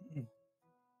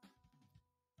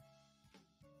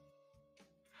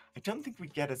 I don't think we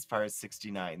get as far as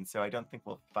 69, so I don't think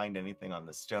we'll find anything on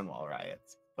the Stonewall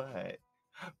riots, but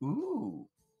ooh.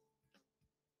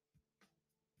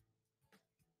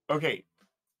 Okay.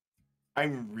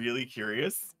 I'm really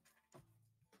curious.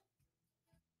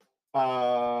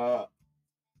 I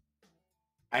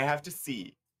have to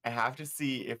see. I have to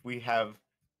see if we have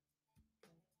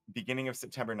beginning of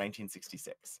September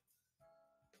 1966.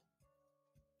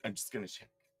 I'm just gonna check.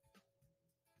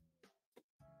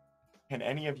 Can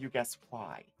any of you guess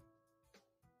why?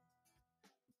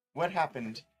 What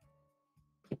happened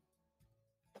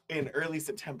in early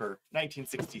September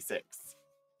 1966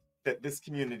 that this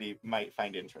community might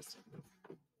find interesting?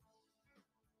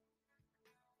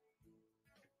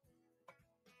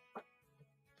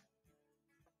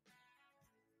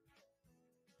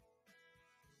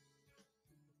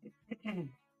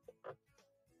 Come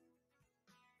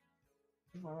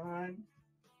on.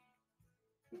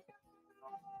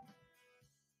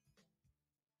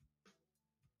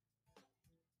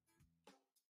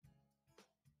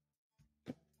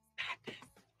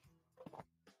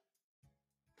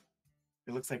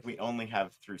 It looks like we only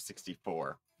have through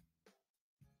 64.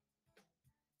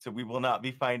 So we will not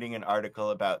be finding an article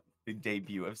about the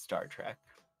debut of Star Trek.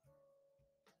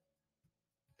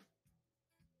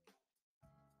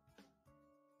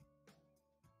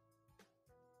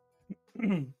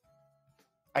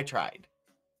 I tried.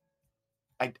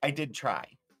 I did try.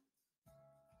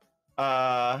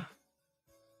 All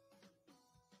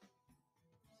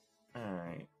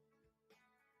right.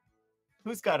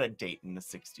 Who's got a date in the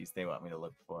 60s they want me to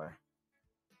look for?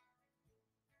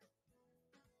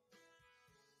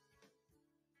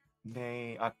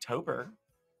 May, October.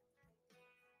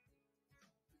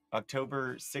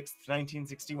 October 6th,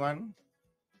 1961?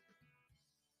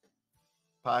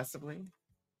 Possibly.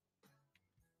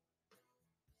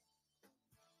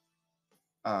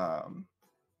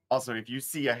 Also, if you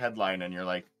see a headline and you're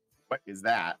like, what is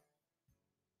that?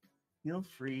 Feel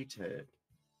free to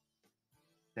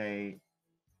say,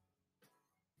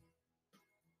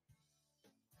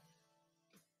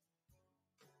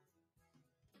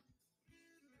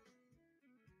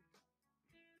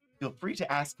 feel free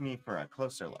to ask me for a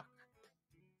closer look.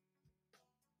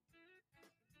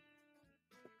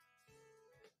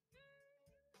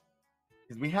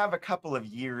 Because we have a couple of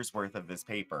years worth of this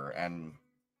paper, and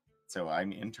so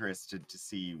I'm interested to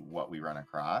see what we run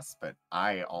across, but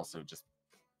I also just,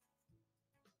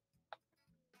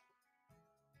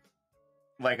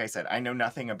 like I said, I know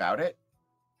nothing about it.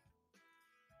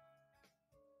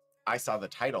 I saw the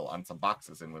title on some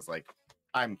boxes and was like,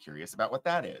 I'm curious about what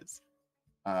that is.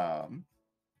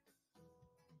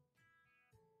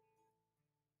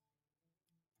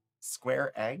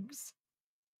 Square eggs?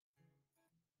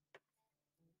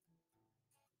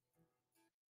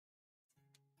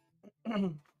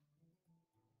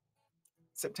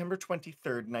 September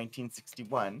 23rd,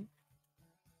 1961.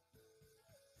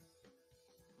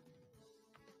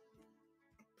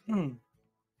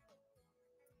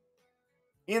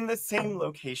 In the same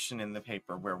location in the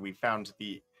paper where we found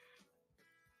the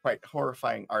quite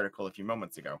horrifying article a few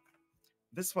moments ago.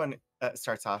 This one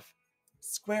starts off,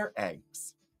 square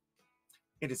eggs.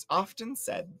 It is often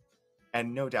said,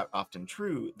 and no doubt often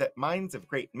true, that minds of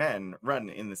great men run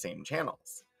in the same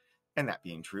channels. And that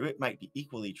being true, it might be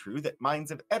equally true that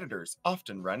minds of editors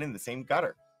often run in the same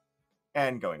gutter.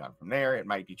 And going on from there, it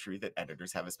might be true that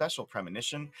editors have a special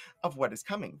premonition of what is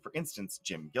coming. For instance,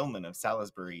 Jim Gilman of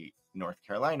Salisbury, North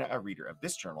Carolina, a reader of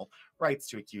this journal, writes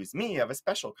to accuse me of a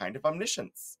special kind of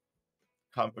omniscience.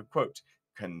 Quote,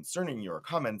 concerning your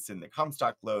comments in the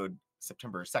Comstock Load,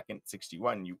 September 2nd,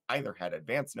 61, you either had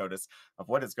advance notice of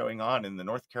what is going on in the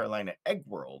North Carolina egg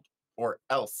world, or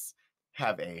else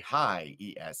have a high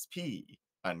ESP,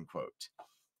 unquote.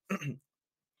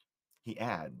 He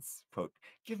adds, quote,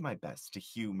 give my best to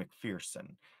Hugh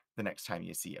McPherson, the next time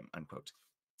you see him, unquote.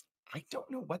 I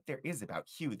don't know what there is about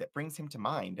Hugh that brings him to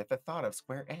mind at the thought of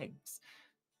square eggs,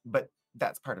 but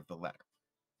that's part of the letter.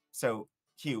 So,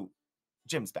 Hugh,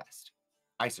 Jim's best.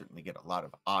 I certainly get a lot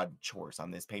of odd chores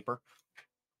on this paper.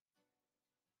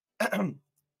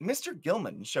 Mr.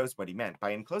 Gilman shows what he meant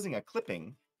by enclosing a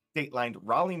clipping datelined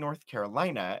Raleigh, North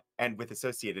Carolina, and with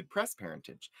Associated Press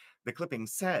parentage. The clipping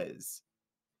says,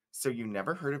 "So you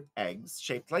never heard of eggs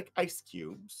shaped like ice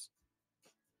cubes?"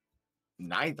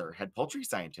 Neither had poultry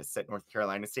scientists at North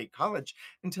Carolina State College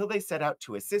until they set out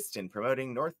to assist in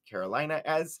promoting North Carolina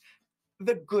as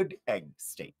the good egg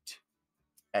state.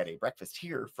 At a breakfast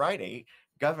here Friday,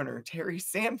 Governor Terry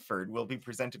Sanford will be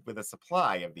presented with a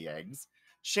supply of the eggs,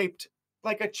 shaped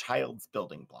like a child's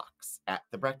building blocks. At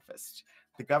the breakfast,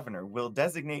 the governor will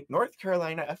designate North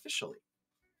Carolina officially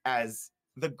as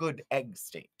the good egg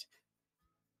state.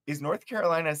 Is North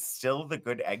Carolina still the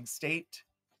good egg state?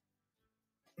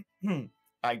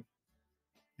 I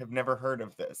have never heard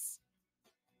of this.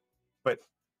 But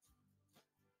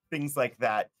things like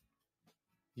that,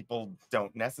 people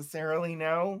don't necessarily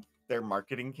know. Their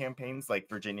marketing campaigns, like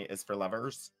Virginia is for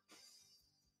Lovers.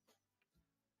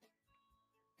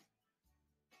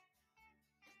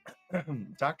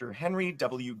 Dr. Henry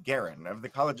W. Guerin of the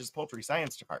college's poultry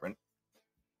science department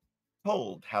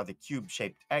told how the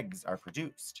cube-shaped eggs are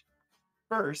produced.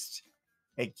 First,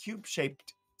 a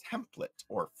cube-shaped template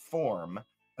or form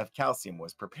of calcium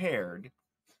was prepared,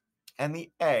 and the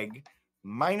egg,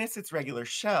 minus its regular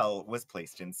shell, was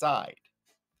placed inside.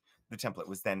 The template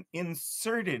was then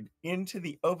inserted into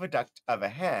the oviduct of a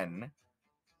hen,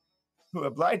 who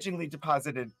obligingly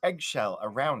deposited eggshell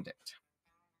around it.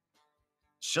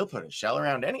 "She'll put a shell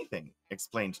around anything,"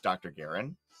 explained Dr.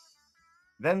 Guerin.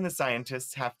 Then the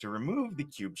scientists have to remove the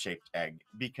cube-shaped egg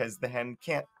because the hen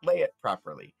can't lay it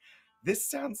properly. This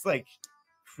sounds like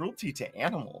cruelty to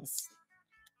animals.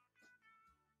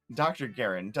 Dr.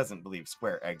 Guerin doesn't believe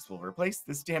square eggs will replace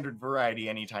the standard variety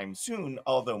anytime soon,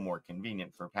 although more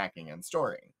convenient for packing and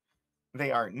storing.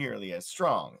 They aren't nearly as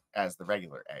strong as the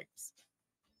regular eggs,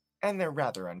 and they're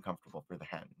rather uncomfortable for the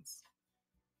hens.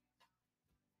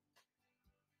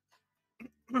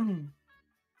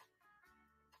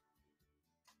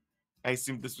 I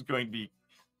assumed this was going to be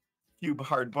cube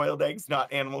hard-boiled eggs,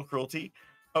 not animal cruelty.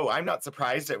 Oh, I'm not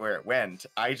surprised at where it went.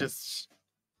 I just...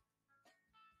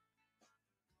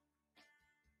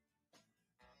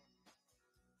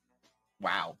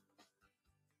 Wow.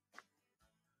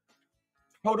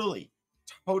 Totally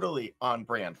on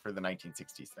brand for the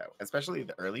 1960s, though. Especially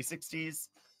the early 60s.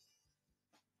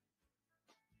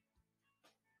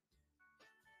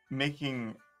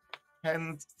 Making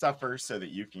hens suffer so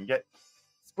that you can get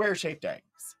square-shaped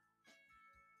eggs.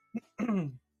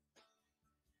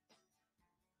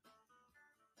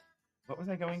 What was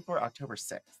I going for? October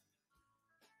 6th.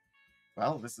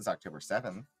 Well, this is October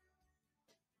 7th.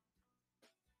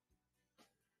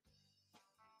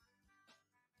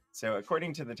 So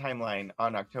according to the timeline,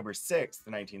 on October 6th,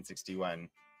 1961,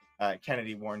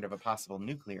 Kennedy warned of a possible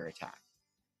nuclear attack,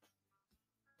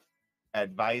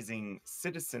 advising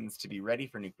citizens to be ready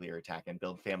for nuclear attack and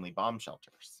build family bomb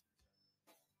shelters.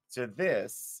 So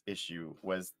this issue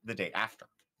was the day after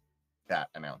that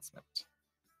announcement.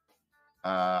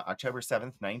 October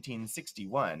 7th,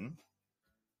 1961.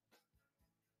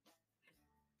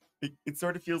 It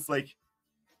sort of feels like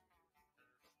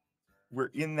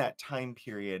we're in that time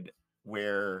period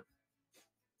where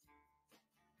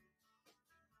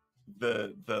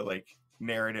the like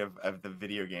narrative of the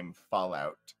video game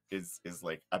Fallout is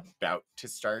like about to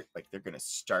start. Like they're gonna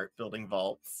start building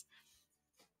vaults.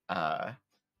 A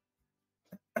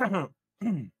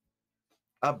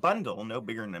bundle no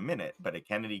bigger than a minute, but a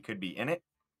Kennedy could be in it.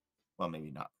 Well,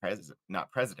 maybe not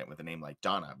president with a name like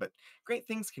Donna, but great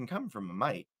things can come from a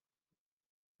mite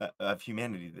of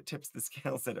humanity that tips the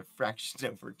scales at a fraction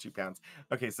over 2 pounds.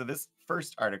 Okay, so this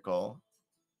first article,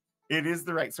 it is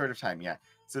the right sort of time, yeah.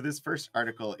 So this first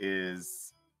article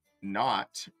is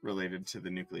not related to the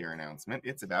nuclear announcement.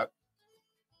 It's about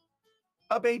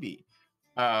a baby.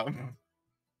 It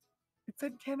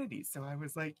said Kennedy, so I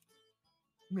was like,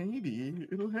 maybe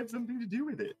it'll have something to do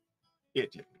with it.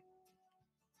 It didn't.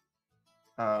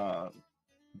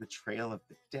 The Trail of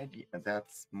the Dead,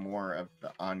 that's more of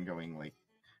the ongoing, like,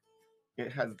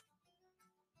 it has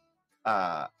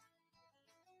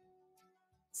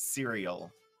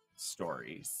serial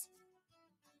stories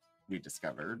we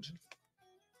discovered.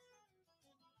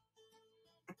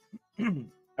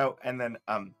 Oh, and then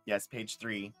yes, page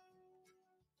 3.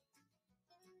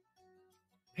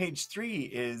 Page 3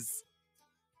 is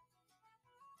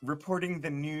reporting the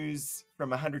news from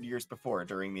 100 years before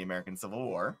during the American Civil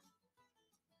War.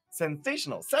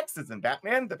 Sensational sexism,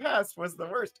 Batman. The past was the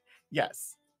worst.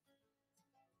 Yes.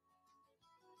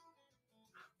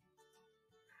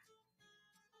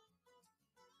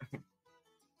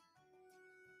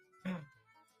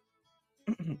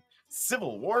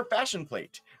 Civil War fashion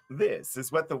plate. This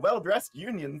is what the well-dressed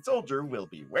Union soldier will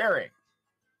be wearing.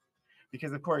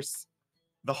 Because, of course,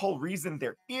 the whole reason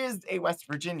there is a West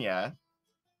Virginia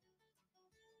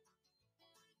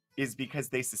is because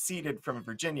they seceded from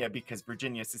Virginia because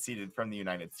Virginia seceded from the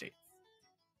United States.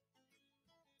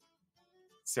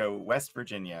 So West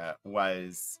Virginia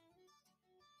was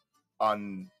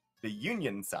on the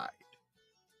Union side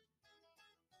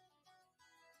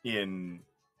in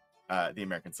the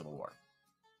American Civil War.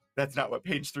 That's not what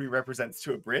page 3 represents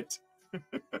to a Brit.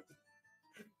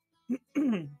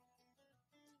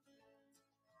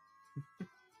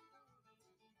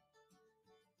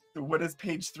 So what does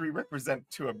page 3 represent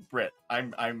to a Brit?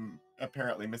 I'm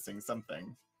apparently missing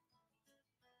something.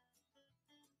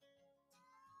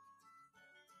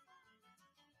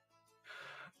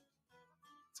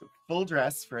 So full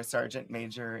dress for a sergeant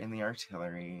major in the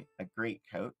artillery, a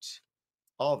greatcoat.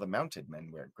 All the mounted men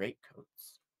wear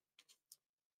greatcoats.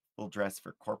 Full dress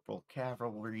for corporal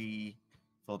cavalry,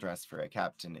 full dress for a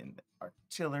captain in the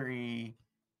artillery,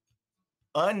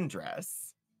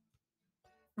 undress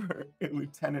for a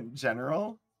lieutenant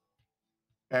general,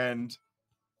 and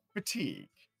fatigue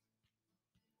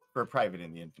for a private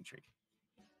in the infantry.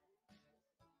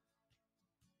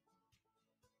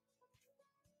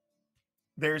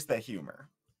 There's the humor.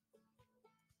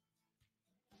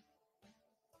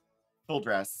 Full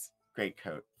dress,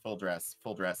 greatcoat, full dress,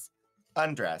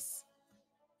 undress,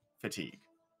 fatigue.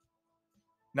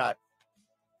 Not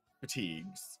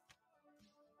fatigues.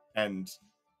 And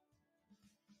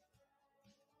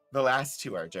the last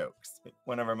two are jokes.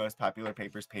 One of our most popular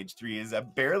papers, page 3, is a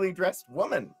barely dressed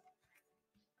woman.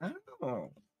 Oh.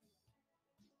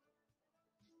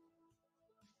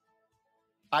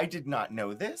 I did not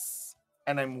know this,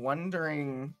 and I'm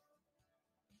wondering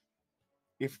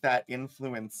if that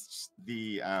influenced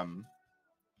the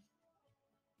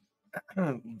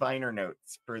liner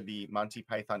notes for the Monty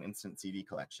Python Instant CD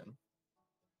collection.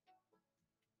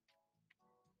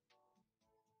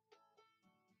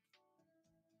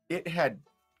 It had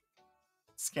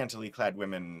scantily clad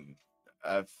women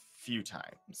a few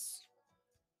times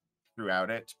throughout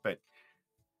it, but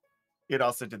it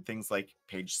also did things like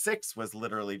page 6 was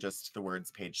literally just the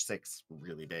words page 6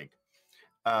 really big.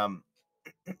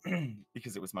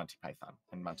 Because it was Monty Python,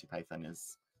 and Monty Python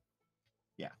is,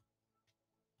 yeah.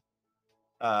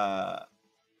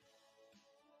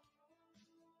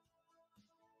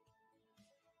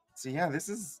 So yeah, this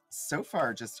is so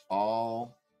far just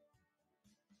all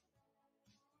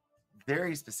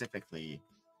very specifically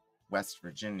West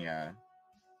Virginia.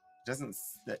 Doesn't,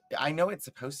 I know it's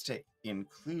supposed to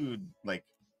include like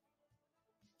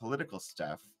political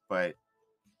stuff, but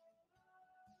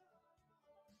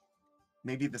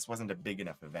maybe this wasn't a big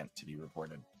enough event to be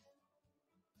reported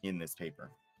in this paper.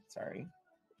 Sorry.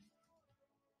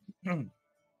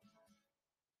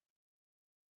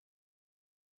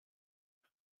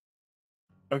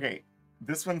 Okay,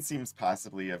 this one seems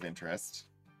possibly of interest.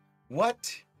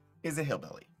 What is a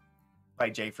hillbilly? By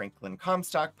J. Franklin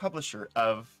Comstock, publisher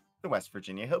of the West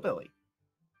Virginia Hillbilly.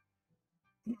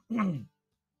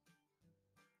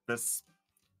 This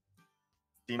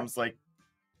seems like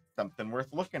something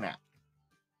worth looking at.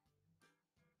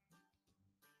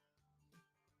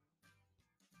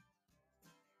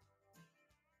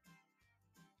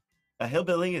 A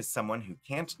hillbilly is someone who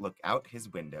can't look out his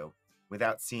window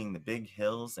without seeing the big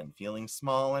hills and feeling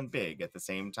small and big at the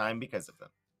same time because of them.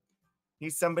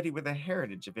 He's somebody with a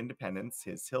heritage of independence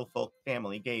his hillfolk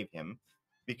family gave him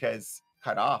because,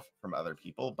 cut off from other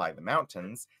people by the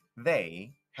mountains,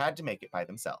 they had to make it by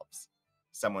themselves.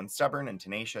 Someone stubborn and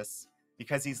tenacious,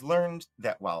 because he's learned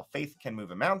that while faith can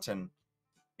move a mountain,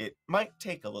 it might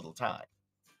take a little time.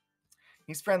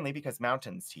 He's friendly because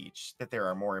mountains teach that there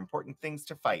are more important things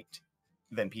to fight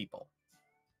than people,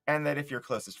 and that if your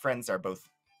closest friends are both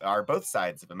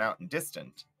sides of a mountain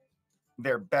distant,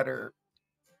 they're better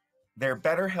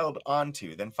held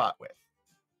onto than fought with.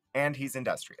 And he's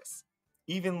industrious.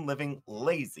 Even living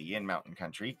lazy in mountain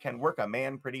country can work a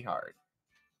man pretty hard.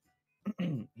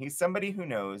 He's somebody who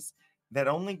knows that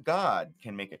only God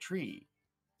can make a tree,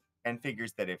 and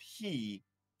figures that if he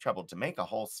troubled to make a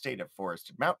whole state of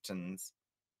forested mountains,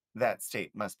 that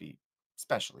state must be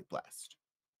specially blessed.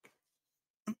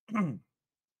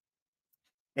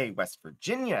 A West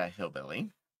Virginia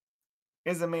hillbilly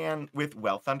is a man with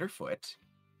wealth underfoot,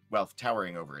 wealth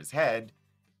towering over his head,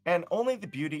 and only the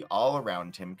beauty all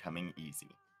around him coming easy.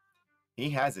 He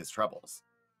has his troubles,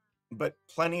 but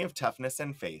plenty of toughness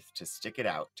and faith to stick it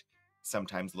out,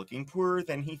 sometimes looking poorer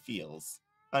than he feels,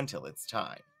 until it's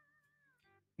time.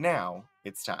 Now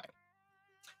it's time.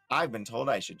 I've been told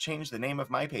I should change the name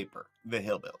of my paper, The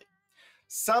Hillbilly.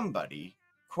 Somebody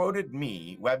quoted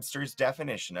me Webster's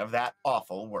definition of that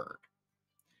awful word.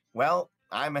 Well,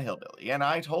 I'm a hillbilly, and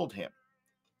I told him,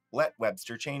 let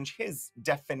Webster change his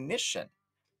definition.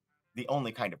 The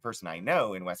only kind of person I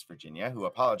know in West Virginia who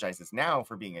apologizes now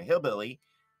for being a hillbilly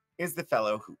is the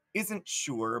fellow who isn't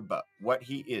sure but what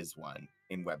he is one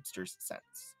in Webster's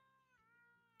sense.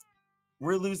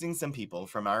 We're losing some people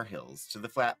from our hills to the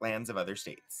flatlands of other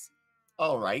states.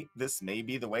 All right, this may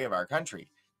be the way of our country.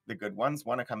 The good ones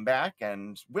want to come back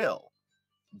and will,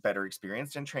 better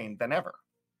experienced and trained than ever.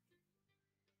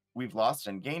 We've lost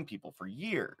and gained people for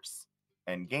years,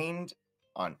 and gained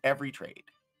on every trade.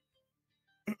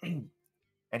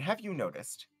 And have you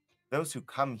noticed, those who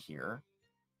come here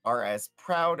are as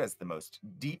proud as the most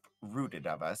deep-rooted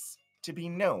of us to be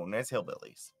known as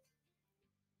hillbillies.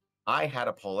 I had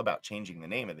a poll about changing the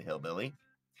name of the hillbilly,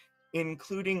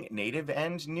 including native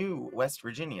and new West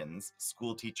Virginians,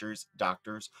 school teachers,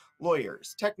 doctors,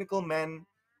 lawyers, technical men.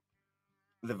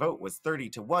 The vote was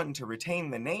 30-1 to retain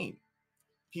the name.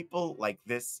 People like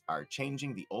this are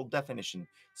changing the old definition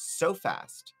so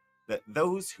fast that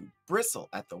those who bristle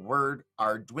at the word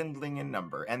are dwindling in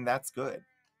number, and that's good.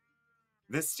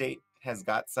 This state has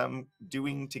got some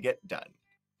doing to get done,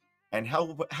 and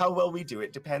how well we do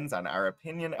it depends on our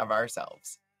opinion of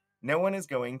ourselves. No one is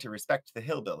going to respect the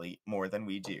hillbilly more than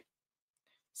we do.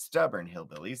 Stubborn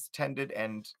hillbillies tended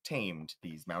and tamed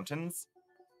these mountains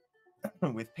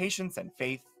with patience and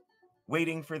faith,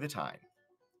 waiting for the time.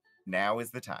 Now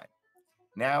is the time.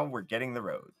 Now we're getting the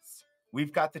roads.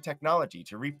 We've got the technology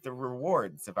to reap the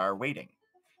rewards of our waiting.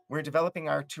 We're developing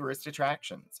our tourist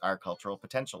attractions, our cultural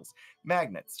potentials,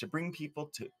 magnets to bring people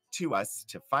to us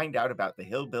to find out about the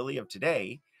hillbilly of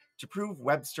today, to prove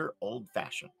Webster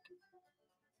old-fashioned.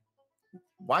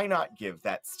 Why not give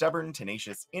that stubborn,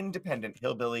 tenacious, independent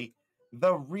hillbilly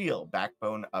the real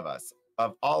backbone of us,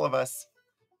 of all of us,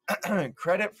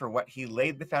 credit for what he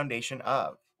laid the foundation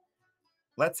of?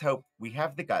 Let's hope we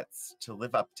have the guts to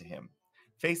live up to him,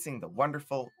 facing the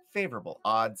wonderful, favorable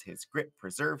odds his grit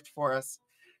preserved for us.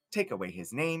 Take away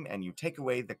his name and you take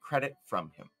away the credit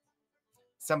from him.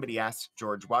 Somebody asked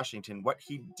George Washington what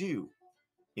he'd do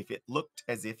if it looked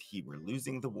as if he were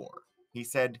losing the war. He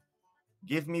said,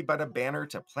 "Give me but a banner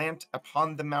to plant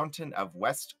upon the mountain of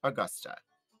West Augusta,"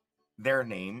 their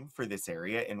name for this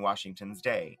area in Washington's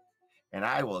day, "and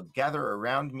I will gather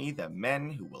around me the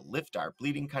men who will lift our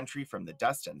bleeding country from the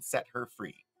dust and set her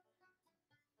free."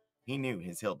 He knew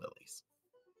his hillbillies.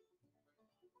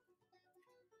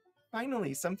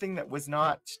 Finally, something that was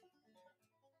not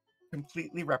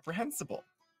completely reprehensible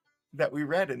that we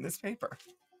read in this paper.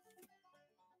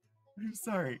 I'm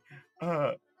sorry.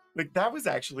 That was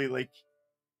actually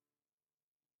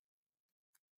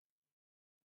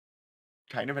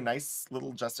kind of a nice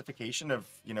little justification of,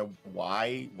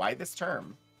 why this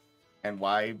term and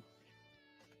why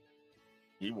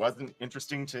he wasn't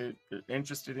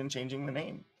interested in changing the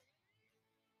name.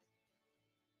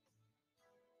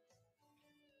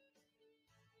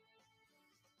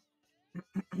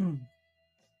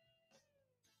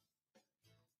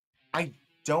 I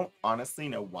don't honestly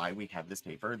know why we have this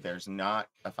paper. There's not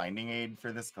a finding aid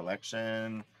for this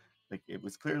collection. It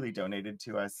was clearly donated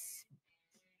to us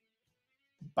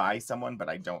by someone, but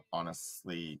I don't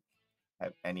honestly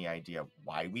have any idea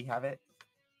why we have it.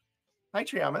 Hi,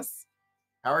 Triamus.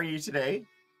 How are you today?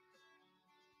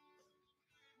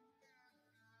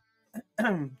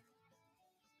 See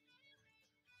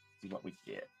what we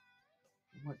get.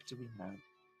 What do we have?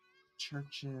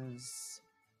 Churches.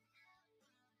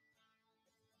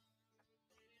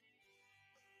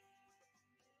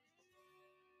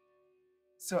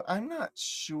 So I'm not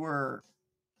sure.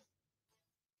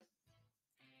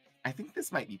 I think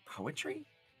this might be poetry.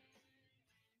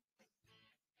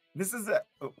 This is a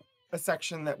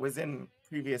section that was in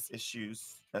previous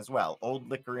issues as well. Old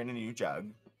liquor in a new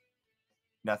jug.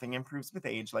 Nothing improves with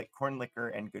age like corn liquor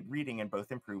and good reading, and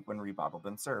both improve when rebottled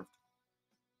and served.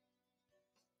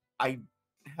 I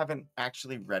haven't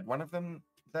actually read one of them,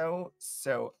 though,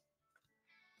 so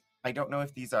I don't know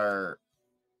if these are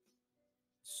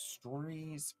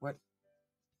stories. What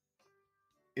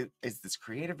is this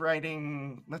creative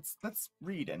writing? Let's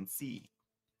read and see.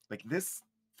 This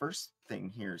first thing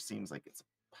here seems like it's a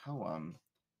poem,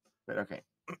 but okay.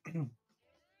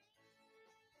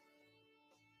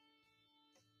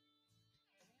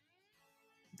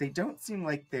 They don't seem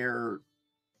like they're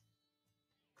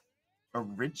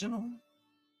original.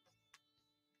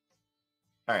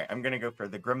 All right, I'm going to go for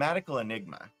the grammatical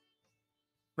enigma.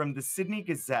 From the Sydney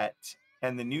Gazette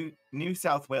and the New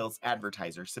South Wales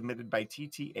Advertiser, submitted by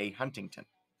T.T.A. Huntington.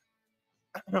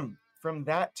 From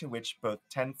that to which both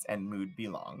tense and mood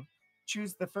belong,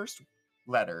 choose the first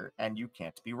letter and you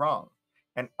can't be wrong.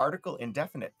 An article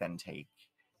indefinite then take,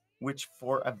 which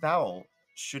for a vowel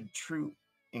should true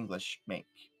English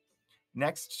make.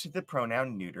 Next to the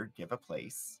pronoun neuter give a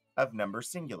place of number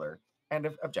singular and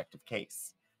of objective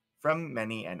case. From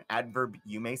many an adverb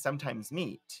you may sometimes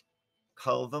meet,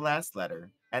 cull the last letter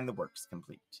and the work's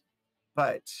complete.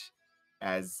 But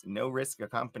as no risk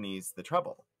accompanies the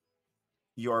trouble,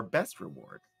 your best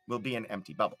reward will be an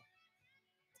empty bubble.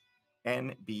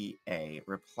 NBA,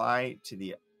 reply to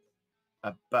the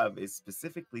above is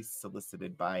specifically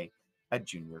solicited by a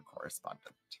junior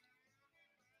correspondent.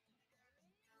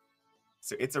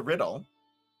 So it's a riddle.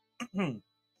 Is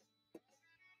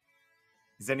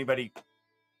anybody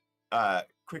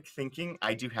quick thinking?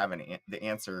 I do have the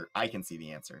answer. I can see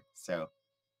the answer. So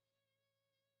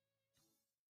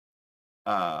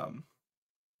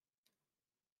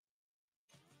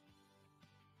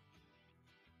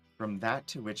from that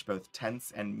to which both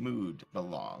tense and mood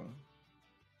belong,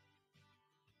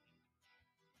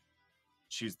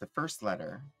 choose the first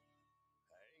letter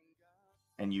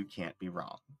and you can't be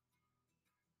wrong.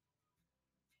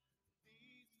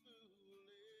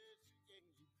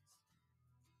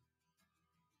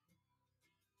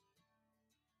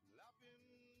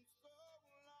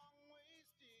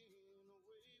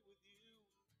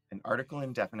 An article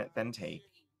indefinite then take,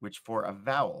 which for a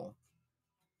vowel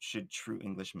should true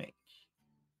English make.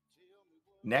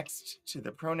 Next to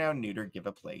the pronoun neuter give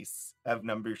a place of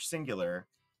number singular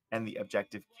and the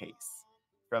objective case.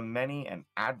 From many an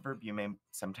adverb you may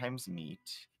sometimes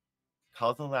meet,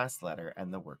 call the last letter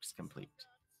and the work's complete.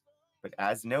 But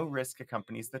as no risk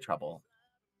accompanies the trouble,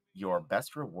 your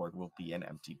best reward will be an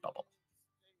empty bubble.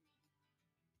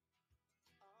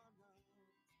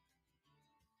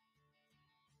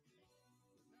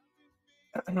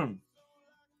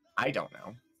 I don't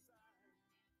know.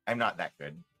 I'm not that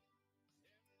good.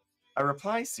 A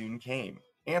reply soon came.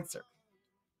 Answer.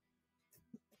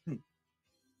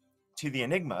 To the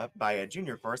enigma by a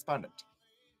junior correspondent.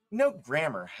 No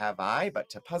grammar have I, but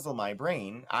to puzzle my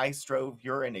brain, I strove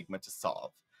your enigma to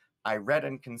solve. I read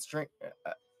and constrained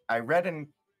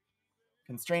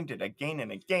it again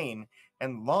and again,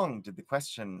 and long did the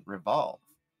question revolve.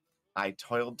 I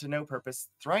toiled to no purpose,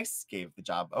 thrice gave the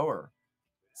job o'er,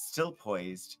 still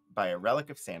poised by a relic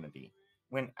of sanity,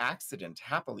 when accident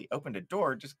happily opened a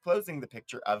door, disclosing the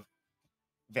picture of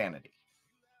vanity.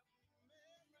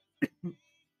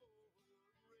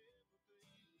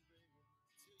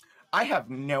 I have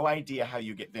no idea how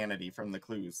you get vanity from the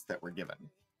clues that were given.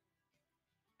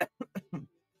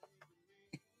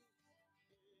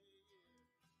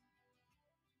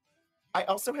 I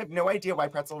also have no idea why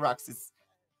Pretzel Rocks is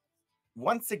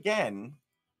once again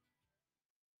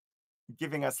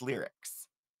giving us lyrics.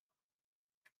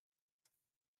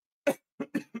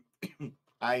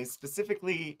 I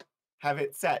specifically have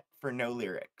it set for no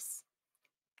lyrics.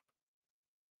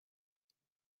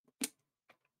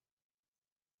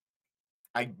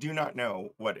 I do not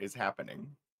know what is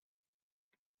happening.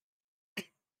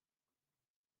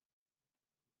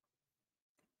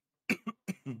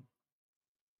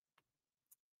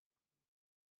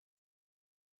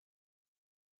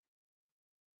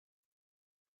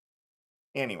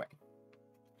 Anyway.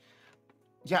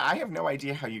 Yeah, I have no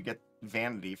idea how you get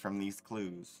vanity from these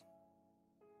clues.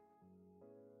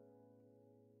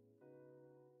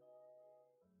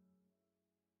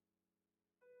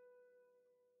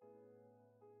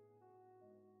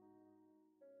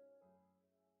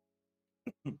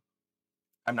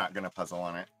 I'm not going to puzzle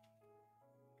on it.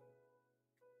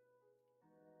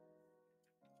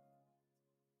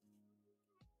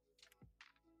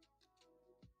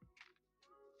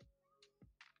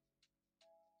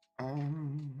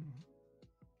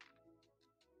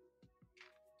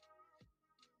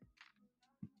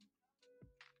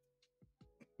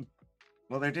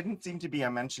 Well, there didn't seem to be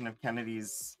a mention of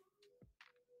Kennedy's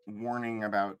warning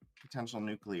about potential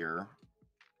nuclear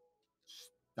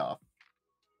stuff.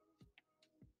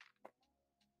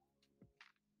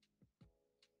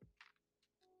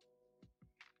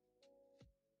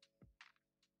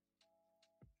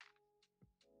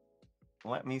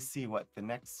 Let me see what the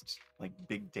next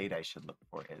big date I should look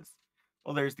for is.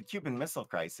 Well, there's the Cuban Missile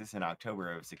Crisis in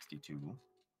October of '62.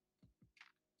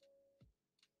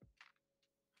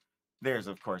 There's,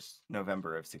 of course,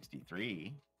 November of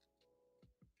 '63.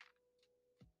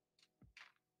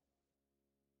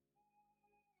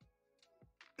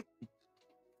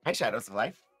 Hi, Shadows of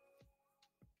Life.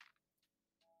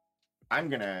 I'm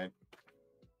gonna,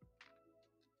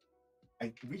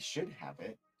 we should have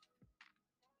it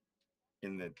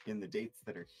in the dates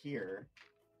that are here.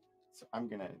 So I'm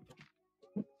gonna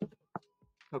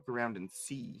poke around and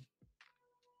see.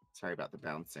 Sorry about the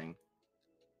bouncing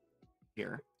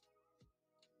here.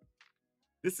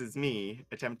 This is me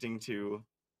attempting to,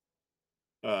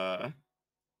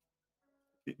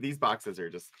 these boxes are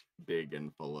just big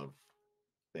and full of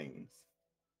things.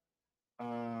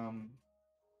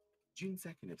 June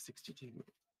 2nd of 62. Let's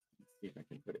see if I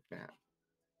can put it back.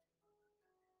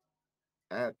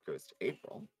 That goes to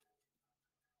April.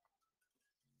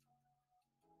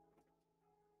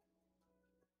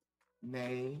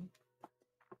 May.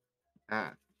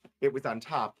 Ah, it was on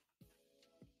top.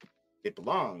 It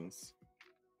belongs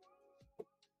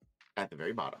at the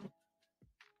very bottom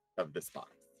of this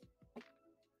box.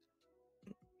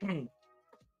 All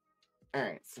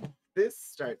right, so this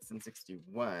starts in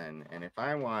 61, and if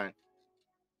I want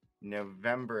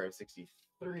November of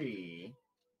 63,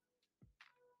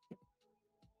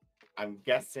 I'm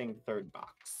guessing third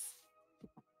box.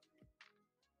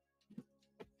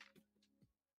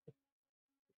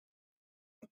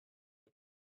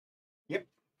 Yep.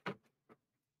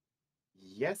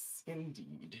 Yes,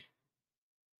 indeed.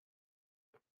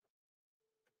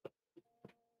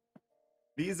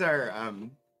 These are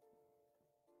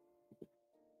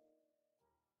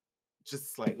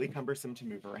just slightly cumbersome to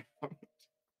move around.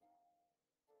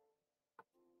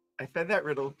 I fed that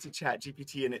riddle to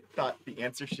ChatGPT and it thought the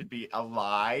answer should be a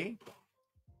lie.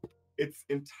 It's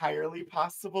entirely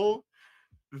possible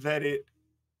that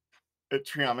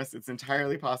Triamus, it's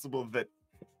entirely possible that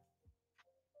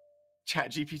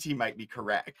ChatGPT might be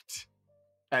correct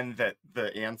and that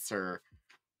the answer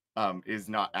is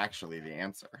not actually the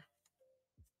answer.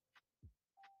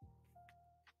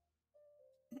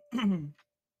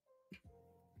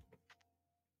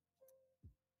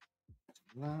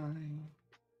 Lie.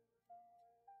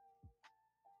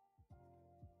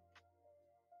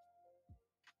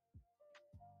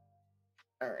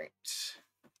 All right.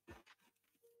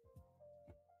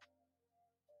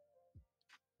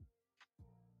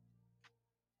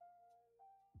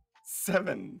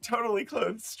 Seven totally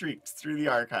clothed streaks through the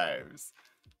archives.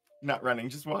 Not running,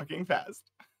 just walking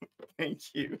fast. Thank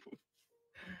you.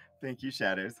 Thank you,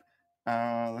 Shadows.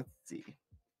 Let's see.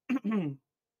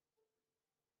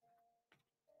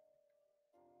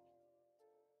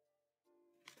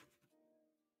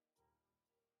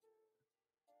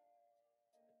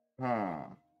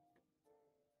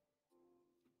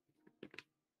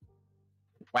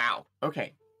 Wow.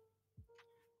 Okay.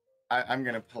 I'm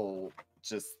gonna pull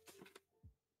just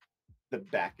the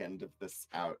back end of this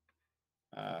out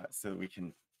so that we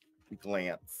can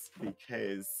glance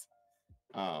because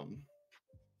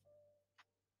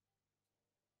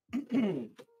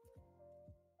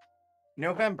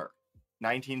November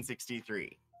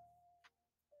 1963.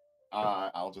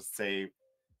 I'll just say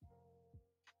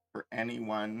for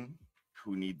anyone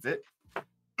who needs it,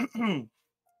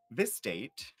 this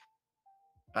date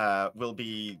will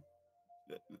be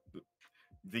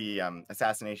the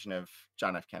assassination of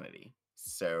John F. Kennedy.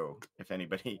 So if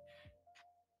anybody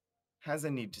has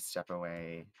a need to step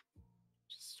away,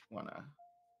 just want to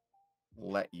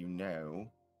let you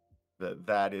know that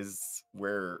that is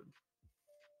where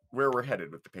we're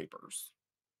headed with the papers.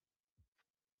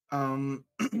 All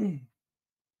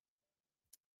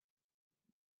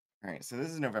right, so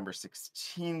this is November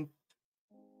 16th.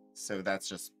 So that's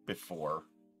just before.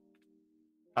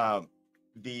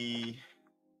 The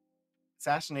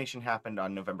assassination happened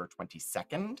on November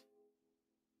 22nd.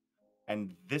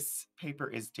 And this paper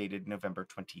is dated November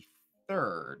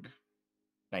 23rd,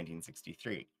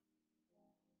 1963.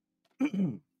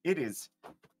 It is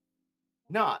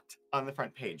not on the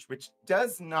front page, which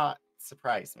does not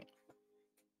surprise me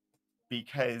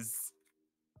because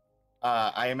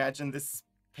I imagine this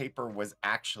paper was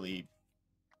actually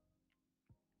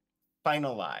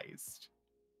finalized.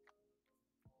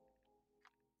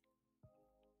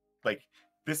 Like,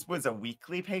 this was a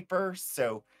weekly paper,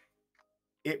 so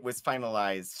it was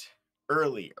finalized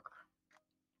earlier.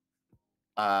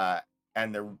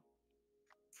 And there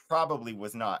probably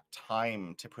was not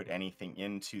time to put anything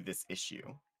into this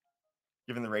issue.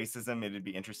 Given the racism, it'd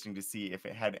be interesting to see if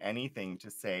it had anything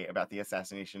to say about the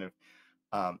assassination of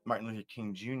Martin Luther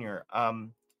King Jr.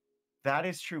 That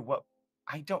is true.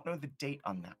 I don't know the date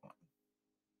on that one.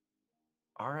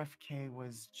 RFK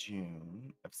was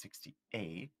June of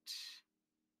 68.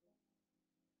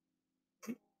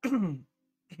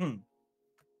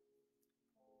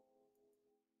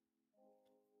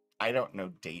 I don't know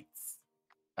dates.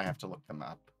 I have to look them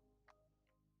up.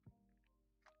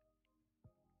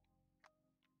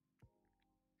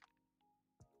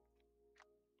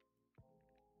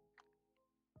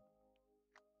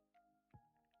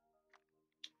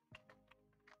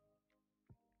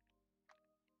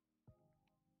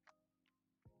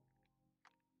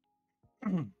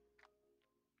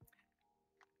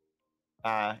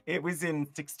 It was in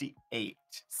 68,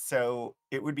 so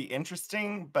it would be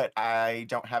interesting, but I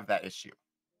don't have that issue.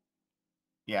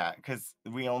 Yeah, because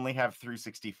we only have through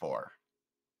 64.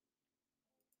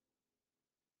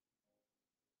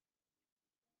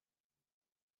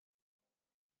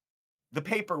 The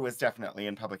paper was definitely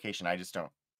in publication. I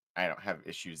don't have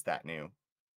issues that new.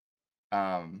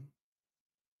 Um,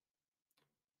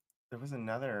 there was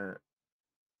another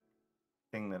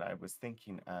thing that I was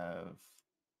thinking of.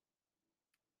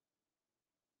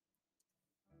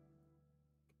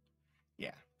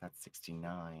 Yeah, that's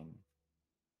 69.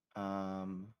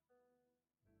 Um,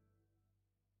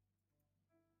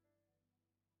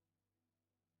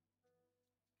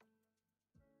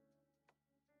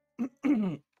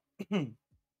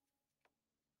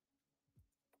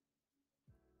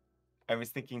 I was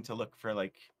thinking to look for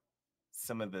like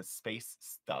some of the space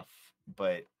stuff,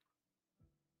 but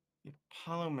the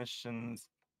Apollo missions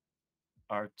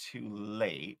are too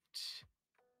late.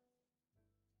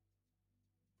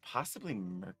 Possibly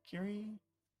Mercury?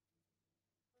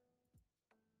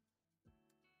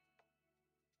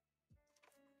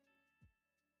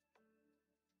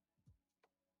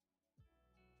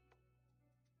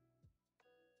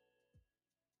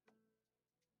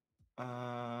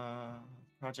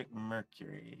 Project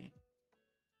Mercury.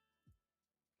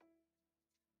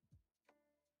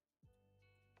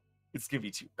 It's gonna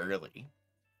be too early.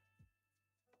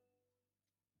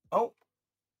 Oh,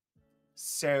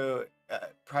 so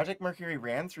Project Mercury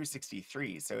ran through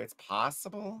 63, so it's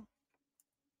possible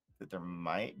that there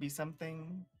might be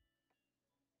something.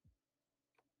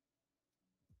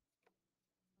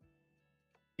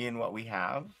 In what we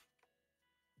have.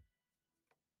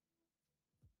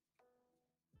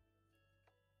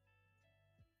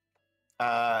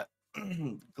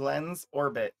 Glenn's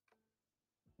orbit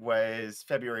was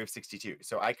February of 62,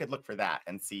 so I could look for that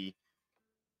and see.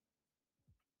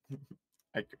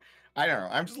 I don't know.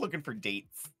 I'm just looking for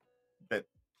dates that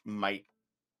might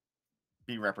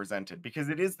be represented because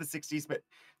it is the 60s, but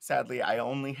sadly, I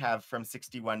only have from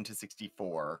 61 to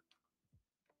 64.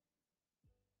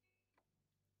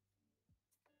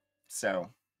 So,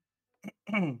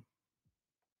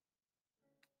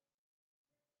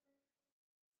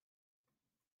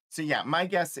 so yeah, my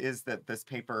guess is that this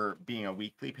paper, being a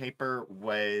weekly paper,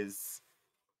 was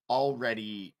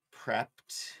already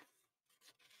prepped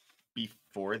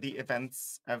before the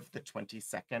events of the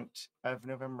 22nd of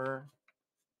November,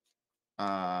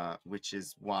 which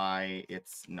is why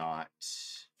it's not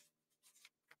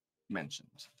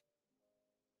mentioned.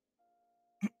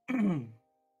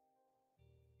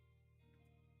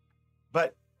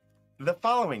 But the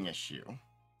following issue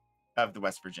of the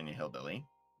West Virginia Hillbilly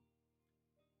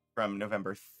from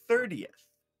November 30th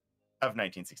of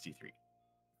 1963.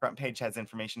 Front page has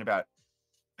information about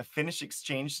a Finnish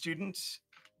exchange student,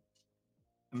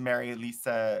 Mary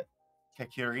Lisa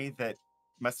Kakuri, that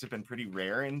must have been pretty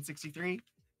rare in 63.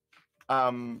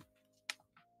 On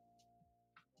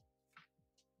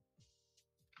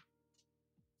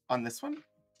this one,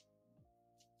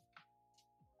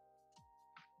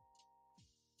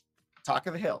 Talk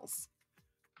of the Hills.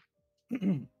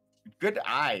 Good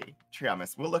eye,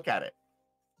 Triamus. We'll look at it.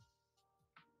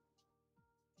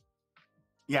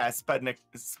 Yeah, Sputnik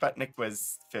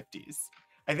was 50s.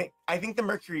 I think the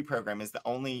Mercury program is the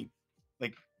only,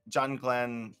 like, John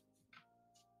Glenn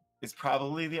is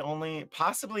probably the only,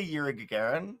 possibly Yuri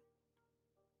Gagarin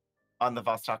on the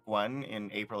Vostok 1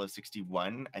 in April of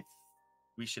 61.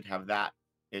 We should have that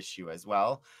issue as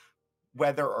well.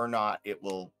 Whether or not it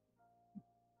will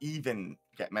even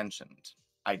get mentioned,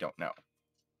 I don't know.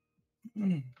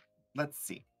 Let's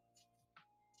see.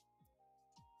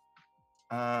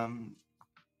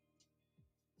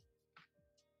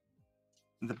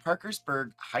 The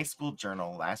Parkersburg High School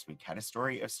Journal last week had a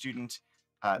story of student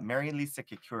Mary Lisa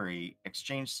Kikuri,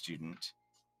 exchange student,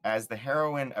 as the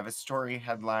heroine of a story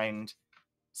headlined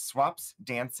 "Swaps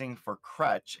Dancing for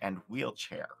Crutch and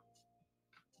Wheelchair."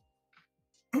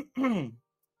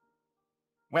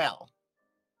 Well,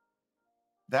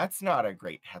 that's not a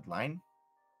great headline.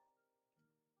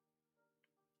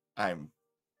 I'm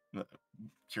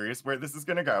curious where this is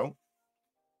going to go.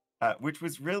 Which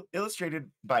was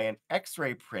illustrated by an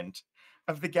X-ray print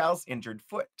of the gal's injured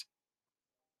foot.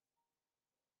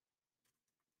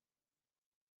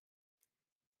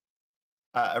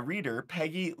 A reader,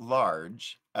 Peggy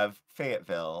Large of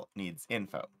Fayetteville, needs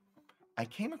info. I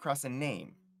came across a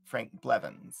name, Frank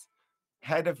Blevins,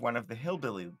 head of one of the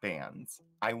hillbilly bands.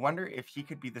 I wonder if he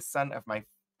could be the son of my...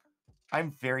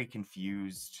 I'm very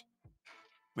confused.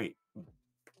 Wait.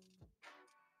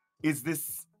 Is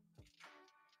this...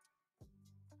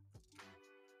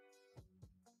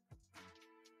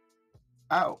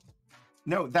 Oh,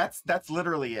 no, that's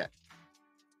literally it.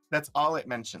 That's all it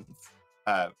mentions.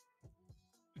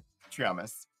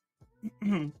 Triamus.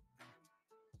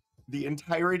 The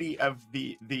entirety of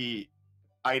the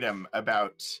item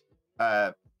about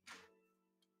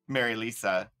Mary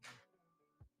Lisa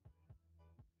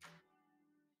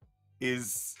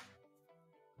is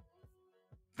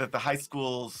that the high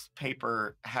school's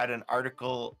paper had an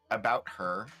article about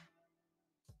her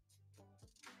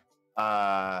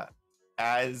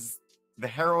as the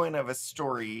heroine of a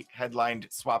story headlined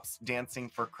 "Swaps Dancing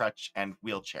for Crutch and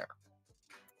Wheelchair,"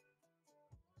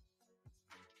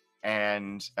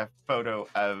 and a photo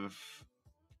of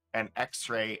an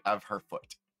x-ray of her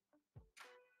foot.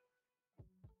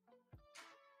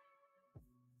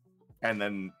 And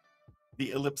then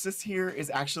the ellipsis here is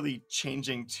actually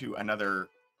changing to another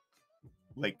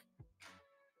like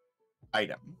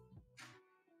item.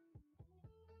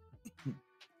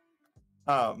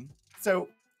 So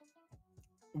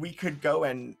we could go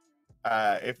and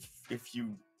if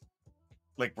you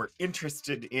like were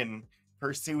interested in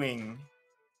pursuing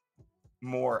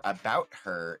more about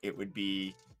her, it would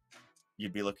be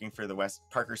you'd be looking for the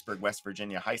Parkersburg, West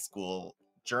Virginia High School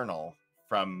journal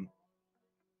from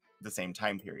the same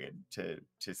time period to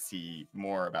see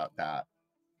more about that.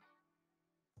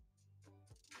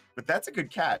 But that's a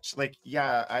good catch. Like,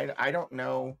 yeah, I don't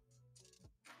know.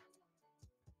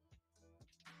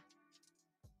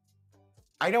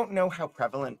 I don't know how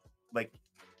prevalent, like,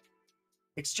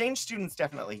 exchange students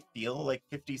definitely feel like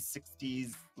 50s,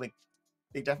 60s, like,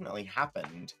 they definitely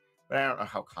happened, but I don't know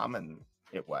how common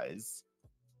it was.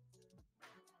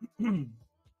 All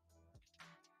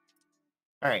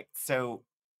right, so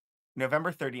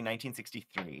November 30,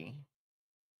 1963.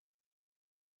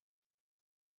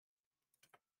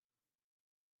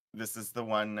 This is the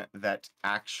one that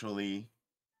actually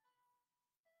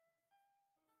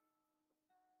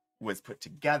was put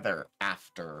together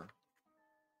after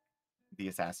the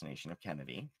assassination of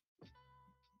Kennedy.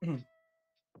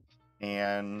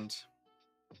 And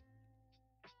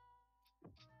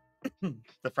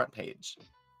the front page.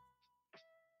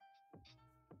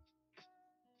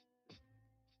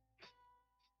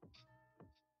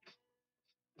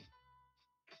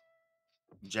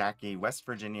 Jackie, West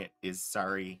Virginia is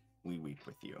sorry we weep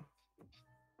with you.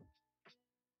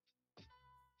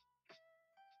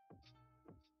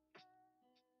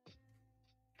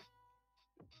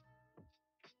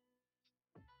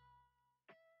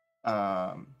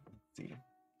 Let's see.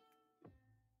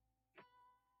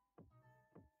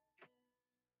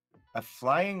 A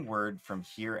flying word from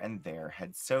here and there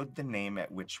had sowed the name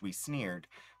at which we sneered,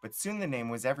 but soon the name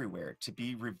was everywhere, to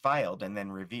be reviled and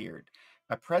then revered.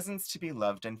 A presence to be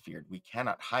loved and feared, we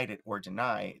cannot hide it or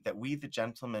deny that we, the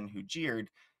gentlemen who jeered,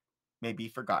 may be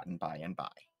forgotten by and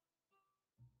by.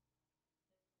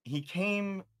 He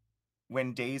came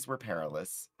when days were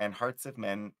perilous, and hearts of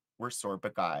men were sore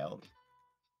beguiled.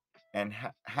 And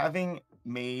having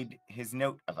made his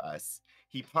note of us,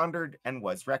 he pondered and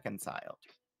was reconciled.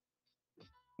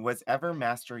 Was ever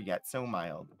master yet so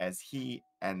mild as he,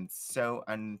 and so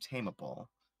untamable?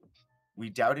 We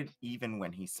doubted even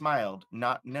when he smiled,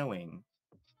 not knowing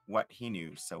what he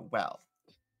knew so well.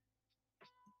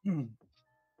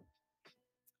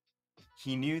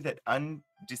 He knew that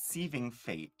undeceiving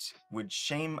fate would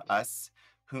shame us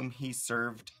whom he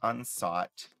served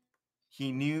unsought.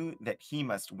 He knew that he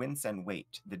must wince and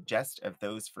wait the jest of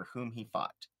those for whom he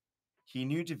fought. He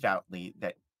knew devoutly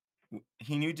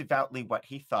what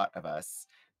he thought of us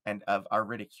and of our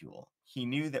ridicule. He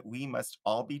knew that we must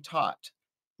all be taught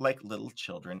like little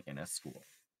children in a school.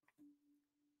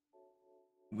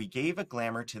 We gave a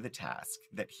glamour to the task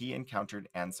that he encountered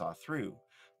and saw through,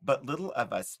 but little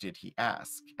of us did he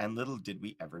ask, and little did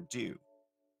we ever do.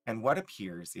 And what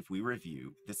appears, if we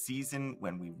review the season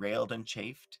when we railed and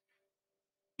chafed?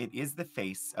 It is the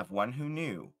face of one who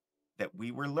knew that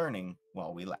we were learning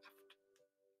while we laughed.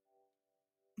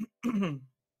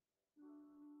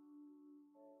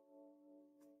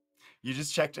 You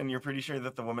just checked and you're pretty sure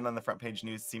that the woman on the front page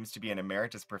news seems to be an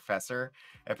emeritus professor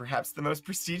at perhaps the most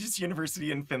prestigious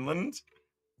university in Finland?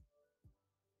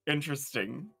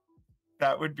 Interesting.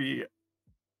 That would be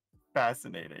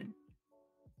fascinating.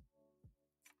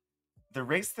 The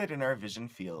race that in our vision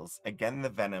feels, again the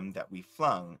venom that we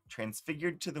flung,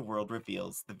 transfigured to the world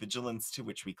reveals the vigilance to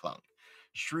which we clung.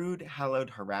 Shrewd, hallowed,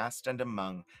 harassed, and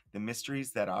among the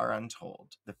mysteries that are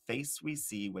untold, the face we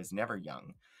see was never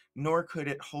young, nor could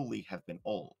it wholly have been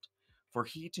old. For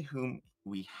he to whom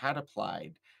we had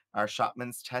applied our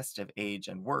shopman's test of age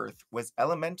and worth was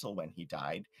elemental when he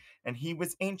died, and he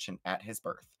was ancient at his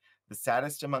birth, the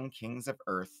saddest among kings of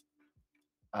earth,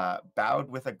 Bowed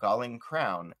with a galling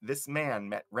crown, this man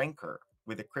met rancor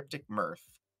with a cryptic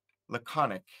mirth,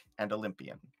 laconic and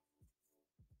Olympian.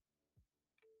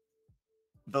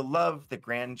 The love, the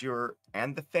grandeur,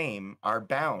 and the fame are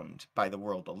bound by the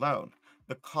world alone.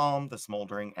 The calm, the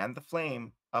smoldering, and the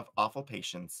flame of awful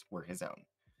patience were his own.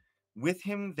 With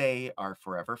him they are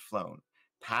forever flown,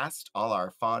 past all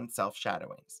our fond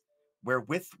self-shadowings,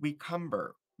 wherewith we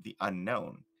cumber the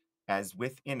unknown, as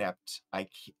with inept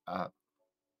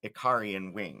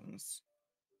Icarian wings.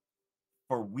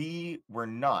 For we were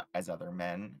not as other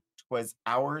men, 'twas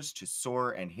ours to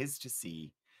soar and his to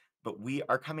see, but we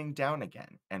are coming down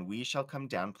again, and we shall come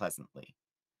down pleasantly.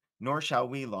 Nor shall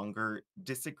we longer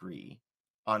disagree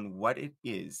on what it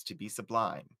is to be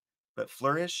sublime, but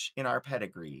flourish in our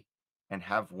pedigree and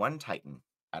have one Titan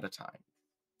at a time.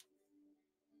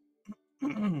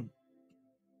 I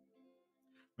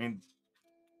mean,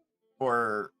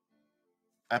 for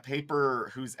a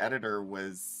paper whose editor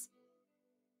was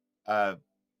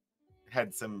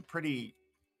had some pretty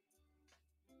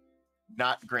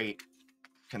not great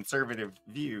conservative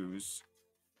views,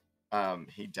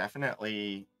 he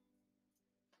definitely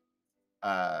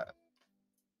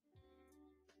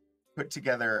put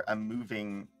together a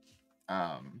moving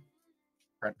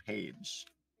front page.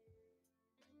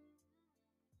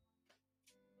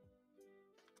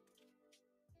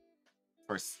 Of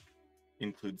course,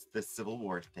 includes the Civil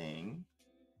War thing.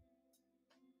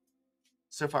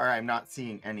 So far, I'm not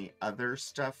seeing any other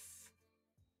stuff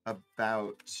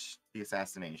about the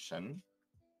assassination,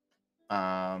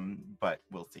 but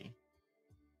we'll see.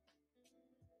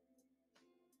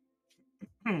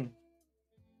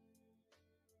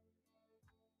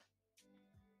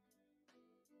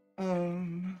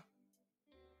 um,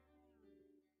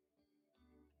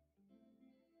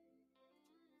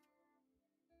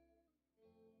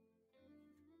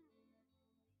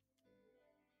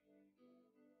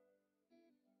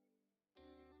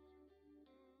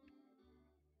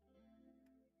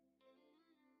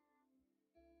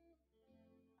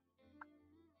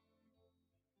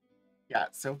 yeah,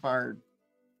 so far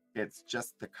it's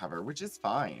just the cover, which is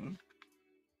fine.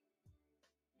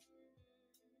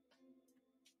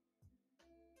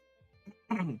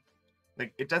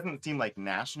 Like, it doesn't seem like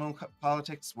national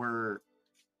politics were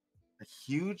a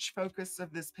huge focus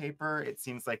of this paper. It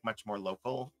seems like much more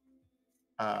local,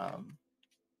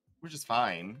 which is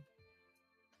fine.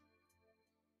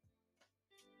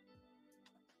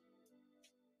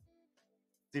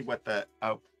 See what the,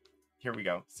 oh, here we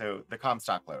go. So the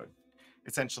Comstock Load,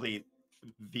 essentially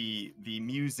the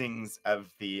musings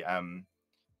of the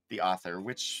author,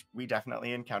 which we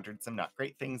definitely encountered some not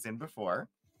great things in before.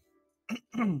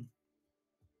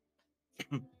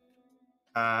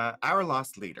 Our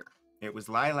lost leader. It was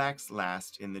lilacs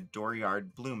last in the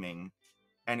dooryard blooming,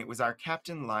 and it was our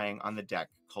captain lying on the deck,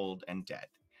 cold and dead.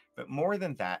 But more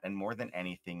than that, and more than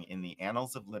anything in the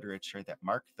annals of literature that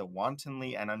mark the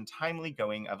wantonly and untimely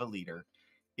going of a leader,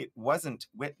 it wasn't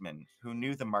Whitman who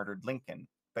knew the martyred Lincoln,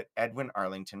 but Edwin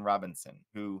Arlington Robinson,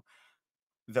 who,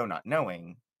 though not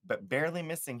knowing, but barely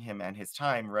missing him and his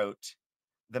time, wrote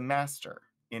The Master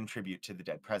in tribute to the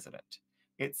dead president.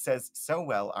 It says so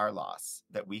well our loss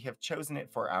that we have chosen it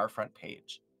for our front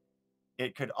page.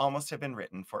 It could almost have been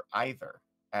written for either,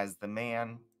 as the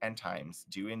man and times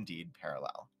do indeed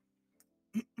parallel.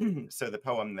 So the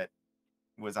poem that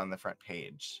was on the front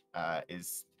page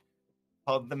is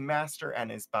called The Master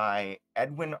and is by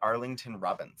Edwin Arlington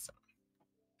Robinson.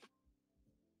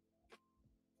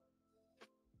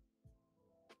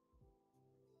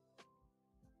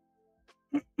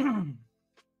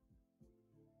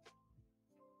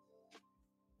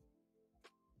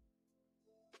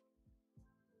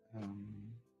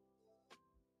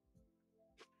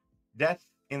 Death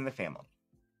in the family.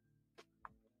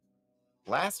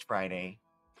 Last Friday,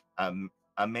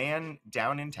 a man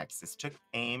down in Texas took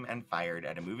aim and fired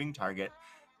at a moving target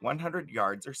 100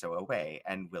 yards or so away,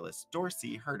 and Willis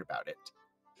Dorsey heard about it.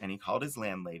 And he called his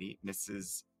landlady,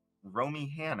 Mrs. Romy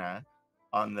Hannah,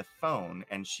 on the phone,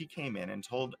 and she came in and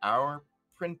told our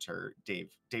printer,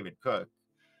 David Cook.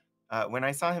 When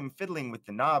I saw him fiddling with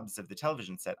the knobs of the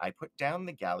television set, I put down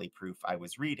the galley proof I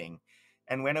was reading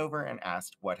and went over and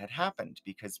asked what had happened,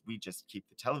 because we just keep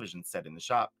the television set in the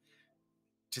shop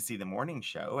to see the morning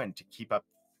show and to keep up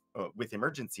with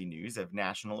emergency news of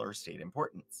national or state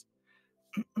importance.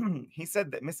 He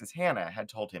said that Mrs. Hannah had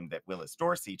told him that Willis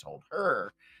Dorsey told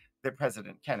her that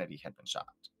President Kennedy had been shot.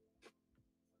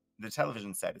 The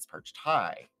television set is perched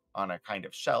high on a kind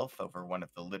of shelf over one of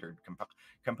the littered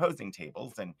composing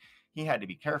tables, and he had to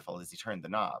be careful as he turned the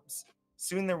knobs.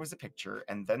 Soon there was a picture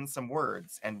and then some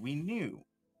words, and we knew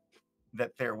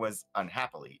that there was,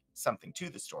 unhappily, something to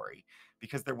the story,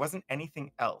 because there wasn't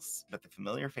anything else but the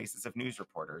familiar faces of news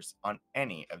reporters on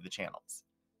any of the channels.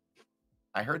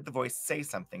 I heard the voice say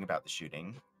something about the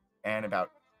shooting and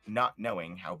about not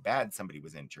knowing how bad somebody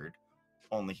was injured,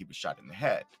 only he was shot in the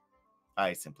head.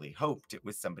 I simply hoped it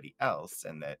was somebody else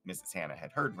and that Mrs. Hannah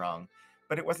had heard wrong,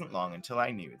 but it wasn't long until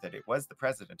I knew that it was the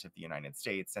President of the United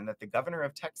States and that the Governor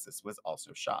of Texas was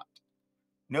also shot.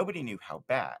 Nobody knew how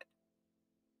bad.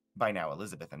 By now,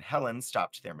 Elizabeth and Helen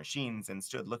stopped their machines and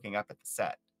stood looking up at the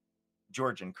set.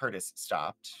 George and Curtis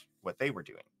stopped what they were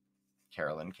doing.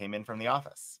 Carolyn came in from the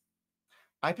office.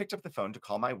 I picked up the phone to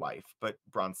call my wife, but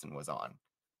Bronson was on.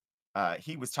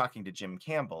 He was talking to Jim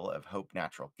Campbell of Hope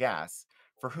Natural Gas,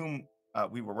 for whom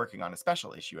we were working on a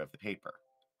special issue of the paper.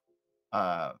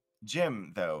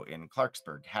 Jim, though, in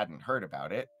Clarksburg, hadn't heard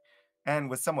about it and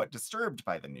was somewhat disturbed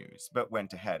by the news, but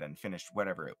went ahead and finished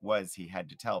whatever it was he had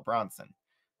to tell Bronson.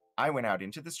 I went out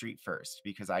into the street first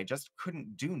because I just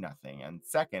couldn't do nothing, and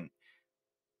second,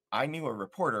 I knew a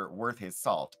reporter worth his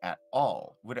salt at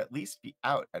all would at least be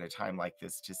out at a time like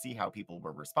this to see how people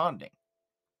were responding.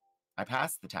 I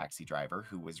passed the taxi driver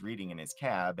who was reading in his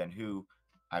cab and who,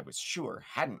 I was sure,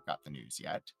 hadn't got the news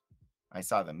yet. I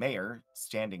saw the mayor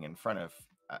standing in front of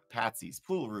Patsy's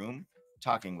pool room,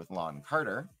 talking with Lon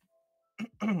Carter.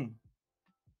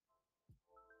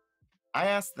 I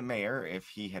asked the mayor if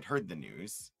he had heard the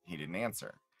news. He didn't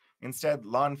answer. Instead,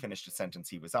 Lon finished a sentence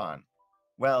he was on.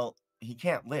 Well, he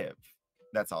can't live.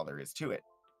 That's all there is to it.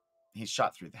 He's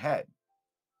shot through the head.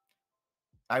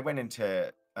 I went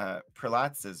into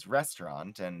Prelatz's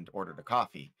restaurant and ordered a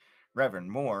coffee.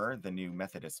 Reverend Moore, the new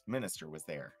Methodist minister, was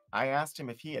there. I asked him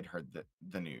if he had heard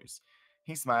the news.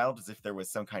 He smiled as if there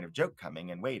was some kind of joke coming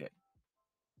and waited.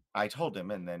 I told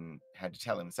him and then had to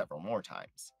tell him several more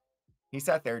times. He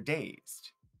sat there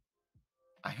dazed.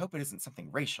 I hope it isn't something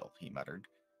racial, he muttered.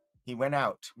 He went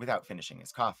out without finishing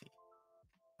his coffee.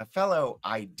 A fellow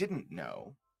I didn't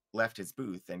know left his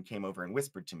booth and came over and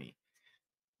whispered to me.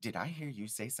 Did I hear you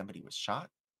say somebody was shot?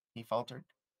 He faltered.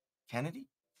 Kennedy?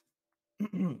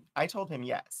 I told him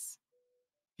yes.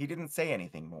 He didn't say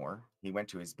anything more. He went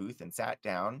to his booth and sat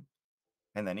down,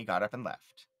 and then he got up and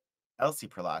left. Elsie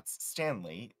Prelatz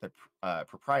Stanley, the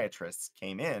proprietress,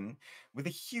 came in with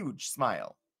a huge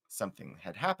smile. Something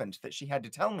had happened that she had to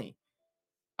tell me.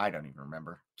 I don't even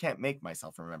remember. Can't make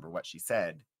myself remember what she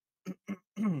said.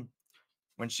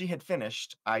 When she had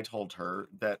finished, I told her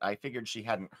that I figured she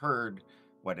hadn't heard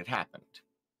what had happened.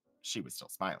 She was still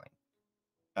smiling.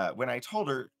 When I told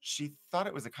her, she thought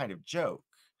it was a kind of joke.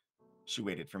 She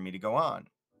waited for me to go on.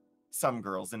 Some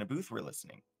girls in a booth were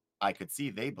listening. I could see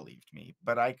they believed me,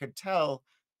 but I could tell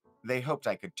they hoped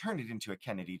I could turn it into a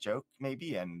Kennedy joke,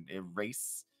 maybe, and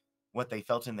erase what they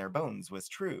felt in their bones was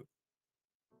true.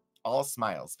 All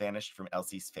smiles vanished from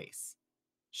Elsie's face.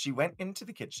 She went into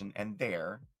the kitchen, and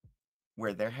there,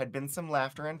 where there had been some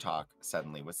laughter and talk,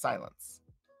 suddenly was silence.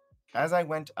 As I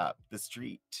went up the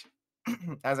street,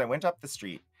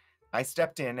 I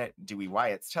stepped in at Dewey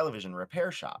Wyatt's television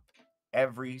repair shop.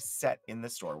 Every set in the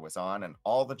store was on, and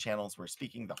all the channels were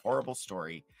speaking the horrible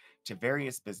story to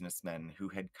various businessmen who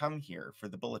had come here for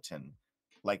the bulletin,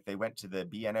 like they went to the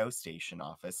B&O station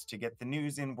office to get the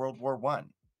news in World War I.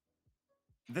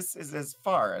 This is as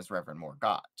far as Reverend Moore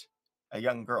got. A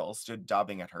young girl stood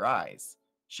daubing at her eyes.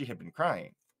 She had been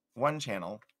crying. One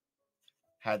channel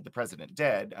had the president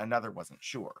dead, another wasn't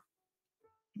sure.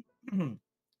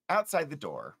 Outside the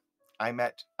door, I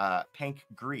met Pank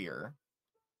Greer.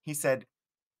 He said,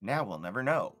 "Now we'll never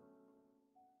know."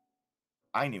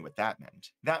 I knew what that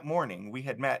meant. That morning, we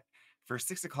had met for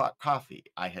 6 o'clock coffee.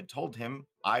 I had told him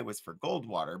I was for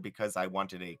Goldwater because I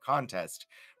wanted a contest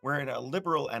wherein a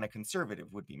liberal and a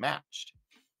conservative would be matched.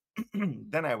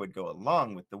 Then I would go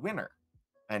along with the winner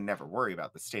and never worry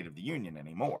about the State of the Union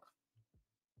anymore.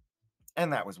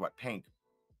 And that was what Pank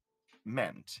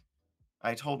meant.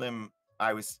 I told him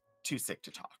I was too sick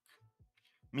to talk.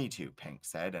 Me too, Pank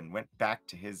said, and went back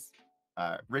to his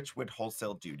Richwood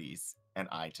wholesale duties, and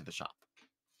I to the shop.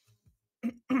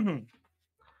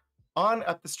 On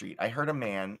up the street, I heard a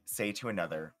man say to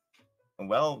another,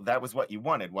 "Well, that was what you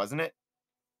wanted, wasn't it?"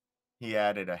 He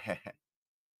added a heh,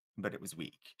 but it was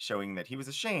weak, showing that he was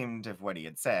ashamed of what he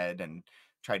had said and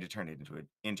tried to turn it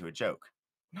into a joke.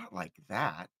 "Not like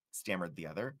that," stammered the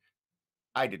other.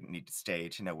 I didn't need to stay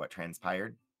to know what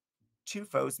transpired. Two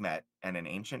foes met, and an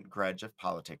ancient grudge of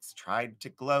politics tried to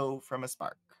glow from a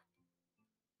spark.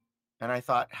 And I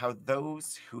thought how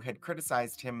those who had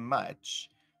criticized him much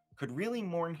could really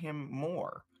mourn him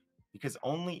more, because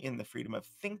only in the freedom of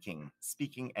thinking,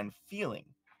 speaking, and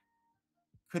feeling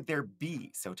could there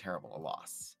be so terrible a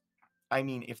loss. I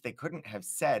mean, if they couldn't have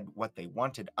said what they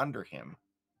wanted under him,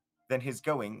 then his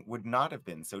going would not have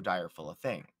been so direful a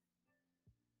thing.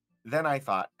 Then I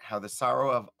thought how the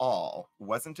sorrow of all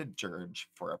wasn't a dirge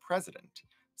for a president,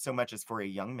 so much as for a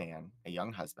young man, a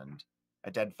young husband,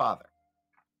 a dead father.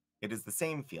 It is the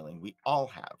same feeling we all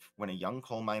have when a young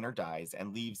coal miner dies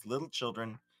and leaves little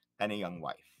children and a young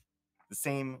wife. The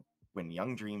same when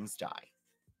young dreams die.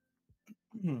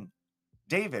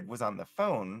 David was on the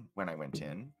phone when I went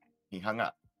in. He hung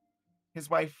up. His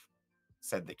wife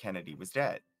said that Kennedy was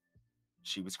dead.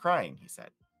 She was crying, he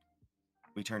said.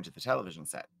 We turned to the television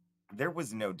set. There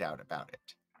was no doubt about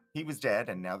it. He was dead,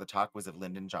 and now the talk was of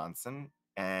Lyndon Johnson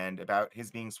and about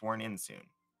his being sworn in soon.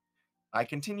 I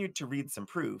continued to read some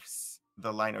proofs.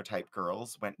 The linotype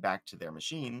girls went back to their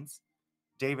machines.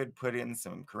 David put in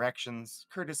some corrections.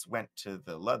 Curtis went to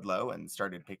the Ludlow and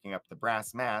started picking up the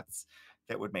brass mats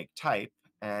that would make type,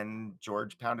 and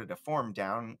George pounded a form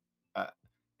down.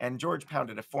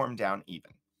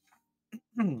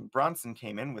 Even. Bronson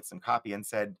came in with some copy and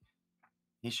said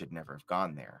he should never have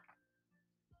gone there.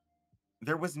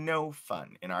 There was no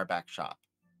fun in our back shop.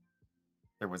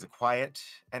 There was a quiet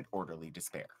and orderly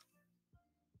despair.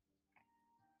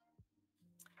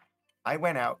 I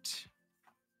went out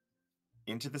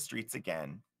into the streets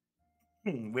again,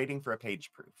 waiting for a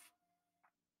page proof.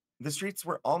 The streets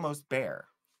were almost bare.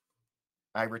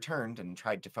 I returned and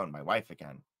tried to phone my wife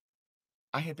again.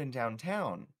 I had been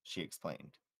downtown, she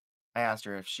explained. I asked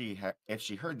her if she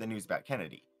heard the news about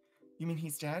Kennedy. You mean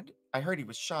he's dead? I heard he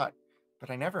was shot,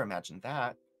 but I never imagined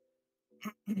that.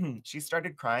 She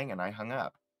started crying and I hung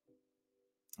up.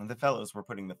 The fellows were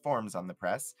putting the forms on the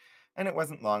press, and it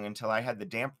wasn't long until I had the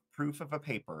damp proof of a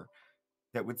paper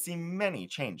that would see many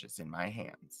changes in my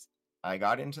hands. I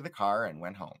got into the car and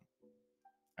went home.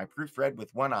 I proofread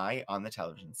with one eye on the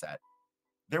television set.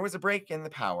 There was a break in the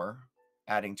power,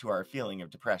 adding to our feeling of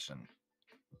depression.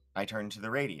 I turned to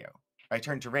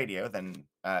radio, then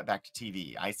back to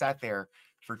TV. I sat there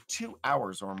for 2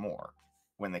 hours or more.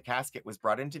 When the casket was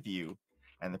brought into view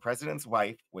and the president's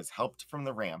wife was helped from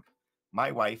the ramp,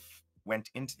 my wife went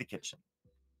into the kitchen.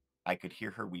 I could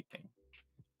hear her weeping.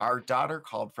 Our daughter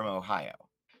called from Ohio.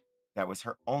 That was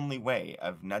her only way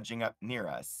of nudging up near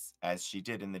us, as she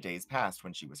did in the days past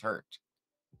when she was hurt.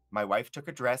 My wife took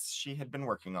a dress she had been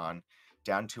working on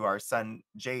down to our son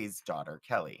Jay's daughter,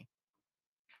 Kelly.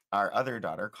 Our other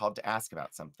daughter called to ask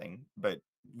about something, but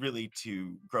really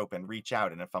to grope and reach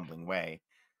out in a fumbling way.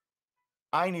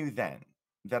 I knew then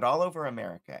that all over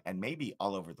America, and maybe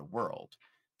all over the world,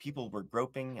 people were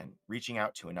groping and reaching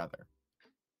out to another.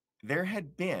 There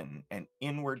had been an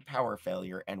inward power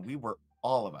failure, and we were,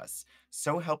 all of us,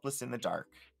 so helpless in the dark,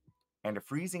 and a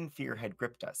freezing fear had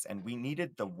gripped us, and we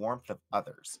needed the warmth of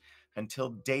others until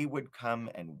day would come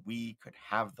and we could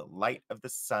have the light of the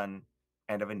sun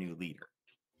and of a new leader.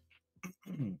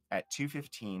 At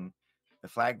 2:15, the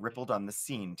flag rippled on the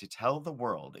scene to tell the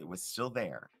world it was still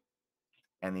there,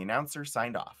 and the announcer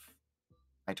signed off.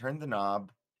 I turned the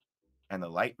knob, and the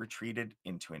light retreated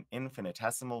into an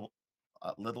infinitesimal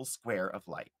little square of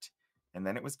light, and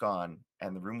then it was gone,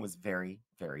 and the room was very,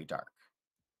 very dark.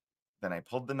 Then I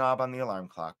pulled the knob on the alarm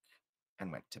clock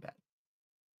and went to bed.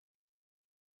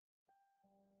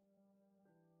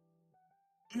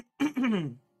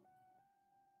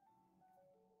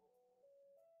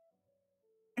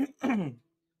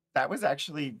 That was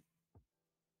actually,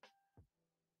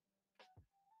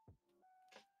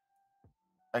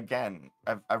 again,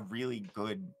 a really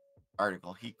good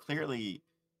article. He clearly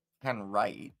can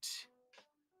write.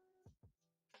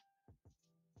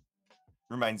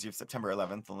 Reminds you of September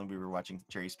 11th, only we were watching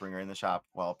Jerry Springer in the shop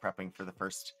while prepping for the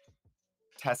first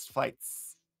test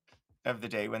flights of the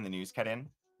day when the news cut in.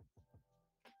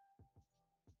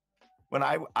 When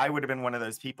I would have been one of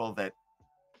those people that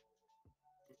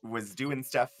was doing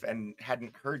stuff and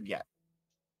hadn't heard yet.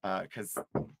 Because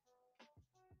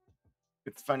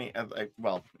it's funny,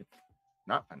 well, it's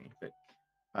not funny, but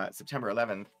September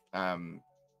 11th,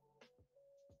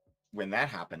 when that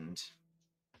happened,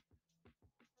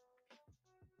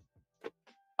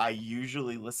 I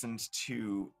usually listened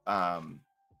to, I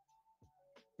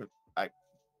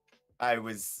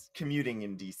was commuting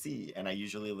in DC, and I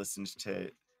usually listened to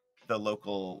the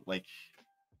local, like,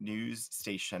 news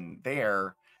station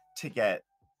there to get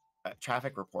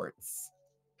traffic reports.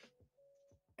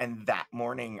 And that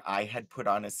morning, I had put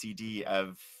on a CD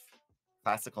of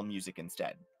classical music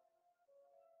instead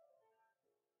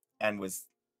and was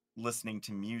listening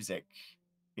to music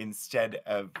instead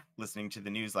of listening to the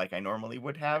news like I normally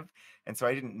would have. And so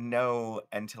I didn't know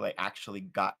until I actually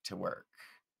got to work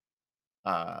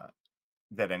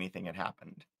that anything had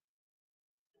happened.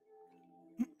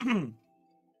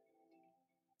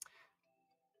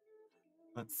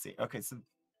 let's see. Okay, so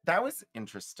that was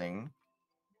interesting.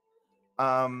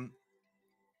 Um,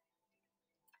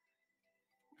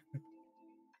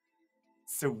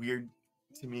 so weird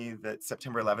to me that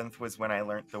September 11th was when I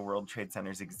learned the World Trade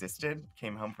Centers existed.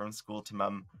 Came home from school to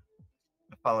mom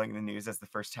following the news as the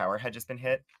first tower had just been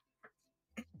hit.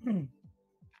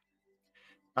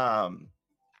 um,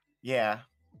 yeah,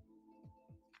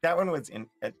 that one was in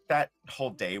that whole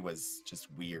day was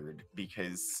just weird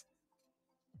because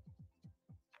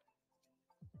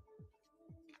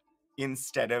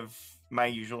instead of my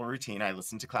usual routine, I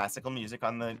listened to classical music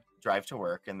on the drive to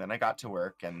work, and then I got to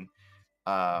work, and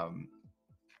um,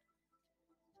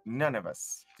 none of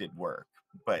us did work,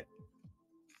 but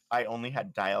I only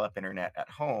had dial-up internet at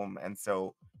home, and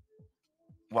so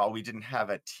while we didn't have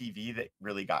a TV that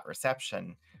really got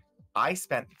reception, I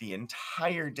spent the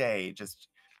entire day just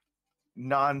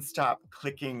nonstop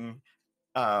clicking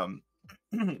um,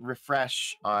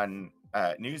 refresh on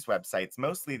news websites,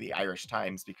 mostly the Irish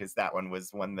Times, because that one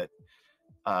was one that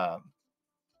um,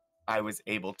 I was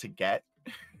able to get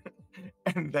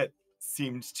and that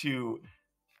seemed to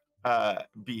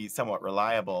be somewhat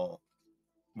reliable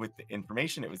with the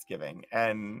information it was giving.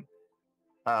 And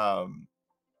um,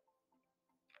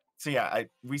 so yeah,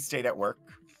 we stayed at work,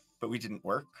 but we didn't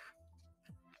work.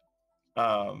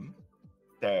 Um,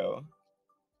 so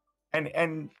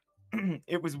and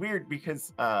it was weird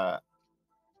because I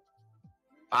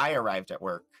arrived at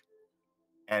work,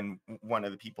 and one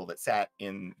of the people that sat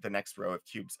in the next row of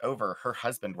cubes over, her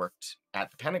husband worked at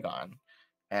the Pentagon,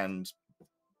 and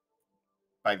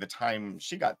by the time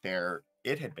she got there,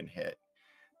 it had been hit,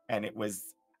 and it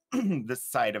was the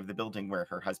side of the building where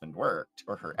her husband worked,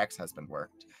 or her ex-husband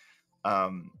worked.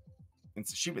 Um, and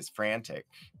so she was frantic.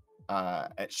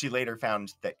 She later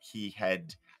found that he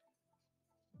had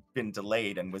been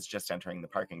delayed and was just entering the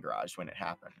parking garage when it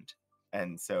happened,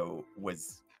 and so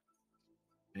was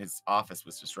his office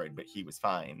was destroyed, but he was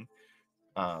fine.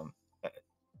 Um, uh,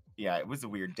 yeah, it was a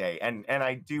weird day, and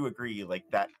I do agree. Like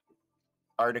that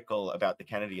article about the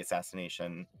Kennedy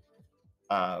assassination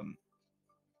um,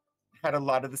 had a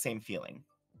lot of the same feeling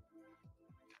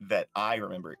that I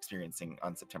remember experiencing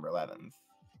on September 11th.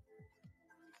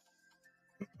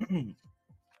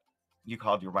 You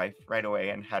called your wife right away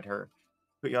and had her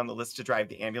put you on the list to drive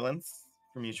the ambulance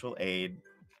for mutual aid,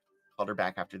 called her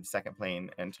back after the second plane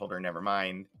and told her never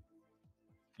mind,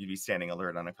 you'd be standing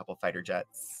alert on a couple fighter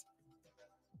jets.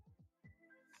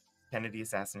 Kennedy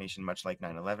assassination, much like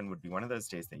 9/11, would be one of those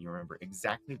days that you remember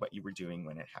exactly what you were doing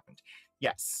when it happened.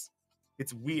 Yes,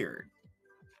 it's weird,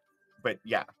 but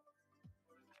yeah.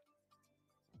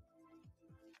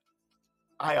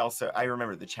 I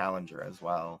remember the Challenger as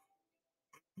well.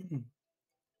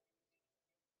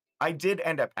 I did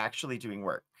end up actually doing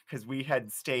work because we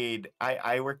had stayed.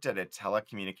 I worked at a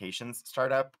telecommunications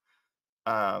startup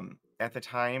at the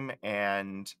time,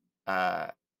 and uh,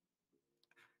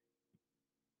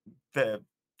 the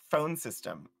phone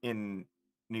system in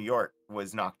New York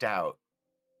was knocked out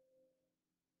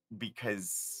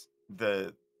because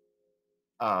the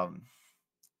um,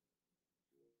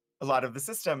 a lot of the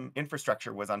system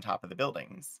infrastructure was on top of the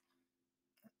buildings,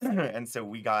 and so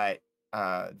we got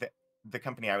the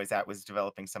company I was at was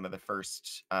developing some of the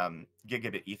first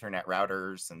gigabit Ethernet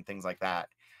routers and things like that,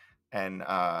 and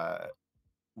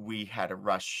we had a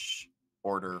rush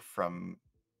order from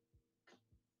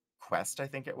Quest, I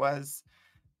think it was,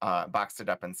 boxed it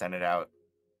up and sent it out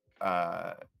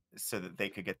uh, so that they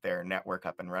could get their network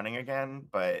up and running again.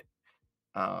 But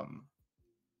um,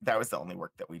 that was the only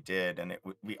work that we did, and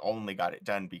we only got it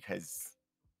done because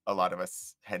a lot of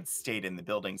us had stayed in the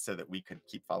building so that we could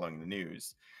keep following the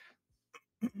news.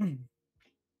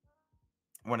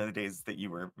 One of the days that you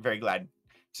were very glad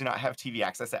to not have TV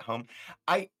access at home.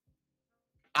 I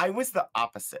I was the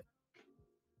opposite.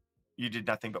 You did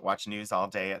nothing but watch news all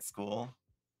day at school.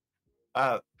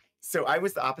 Uh, so I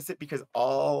was the opposite because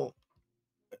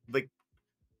like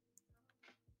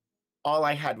all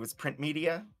I had was print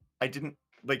media. I didn't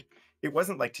like it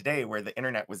wasn't like today where the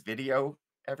internet was video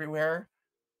everywhere.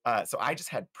 So I just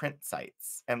had print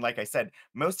sites. And like I said,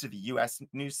 most of the US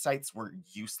news sites were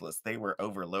useless. They were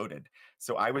overloaded.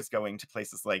 So I was going to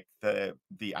places like the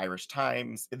Irish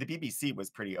Times. The BBC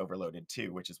was pretty overloaded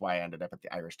too, which is why I ended up at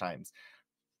the Irish Times.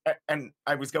 And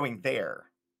I was going there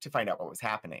to find out what was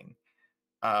happening.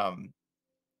 Um,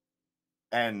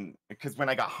 and because when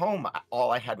I got home, all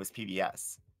I had was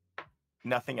PBS.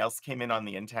 Nothing else came in on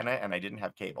the antenna, and I didn't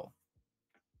have cable.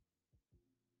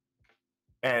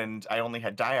 And I only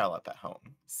had dial-up at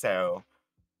home. So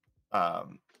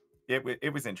um,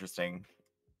 it was interesting.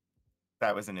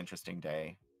 That was an interesting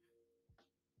day.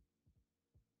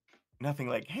 Nothing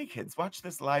like, hey kids, watch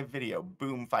this live video.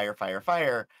 Boom, fire, fire,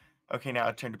 fire. Okay,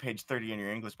 now turn to page 30 in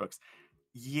your English books.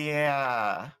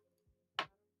 Yeah.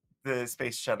 The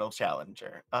Space Shuttle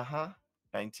Challenger.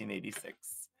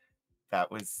 1986. That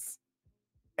was,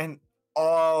 and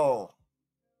all,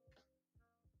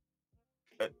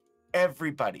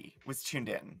 everybody was tuned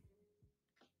in.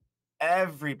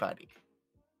 Everybody.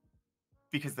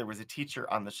 Because there was a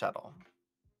teacher on the shuttle.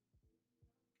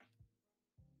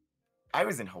 I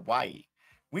was in Hawaii.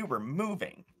 We were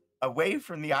moving away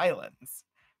from the islands.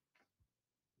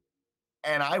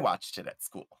 And I watched it at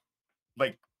school.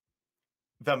 Like,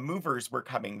 the movers were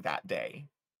coming that day.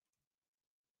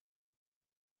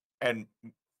 And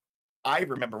I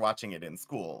remember watching it in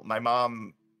school. My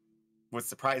mom was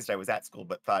surprised I was at school,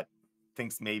 but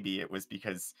thinks maybe it was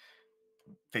because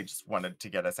they just wanted to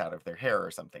get us out of their hair or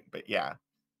something. But yeah,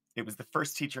 it was the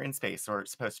first teacher in space, or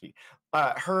it's supposed to be.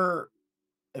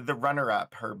 The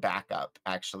runner-up, her backup,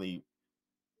 actually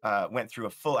went through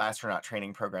a full astronaut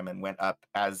training program and went up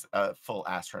as a full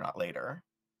astronaut later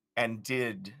and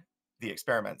did the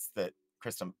experiments that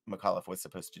Krista McAuliffe was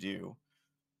supposed to do.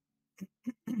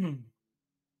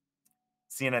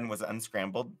 CNN was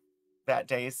unscrambled that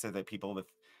day so that people with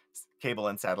cable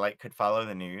and satellite could follow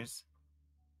the news.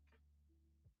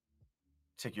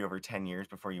 Took you over 10 years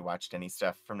before you watched any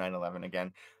stuff from 9/11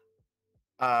 again.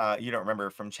 You don't remember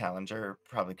from Challenger,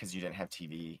 probably because you didn't have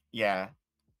TV. Yeah.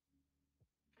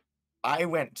 I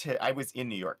was in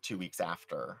New York 2 weeks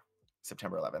after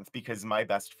September 11th because my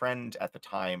best friend at the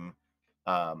time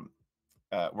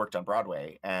worked on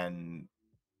Broadway, and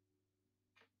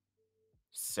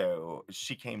so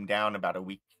she came down about a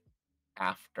week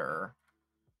after,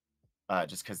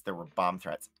 just because there were bomb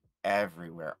threats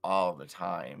everywhere all the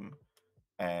time,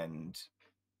 and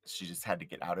she just had to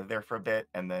get out of there for a bit.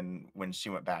 And then when she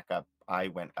went back up, I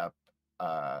went up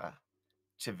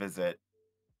to visit.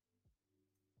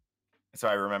 So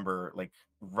I remember like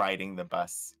riding the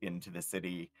bus into the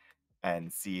city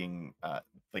and seeing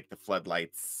like the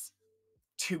floodlights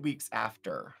 2 weeks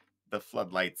after the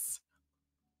floodlights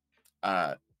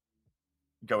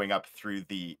going up through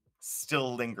the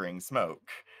still lingering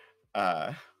smoke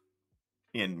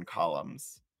in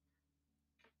columns.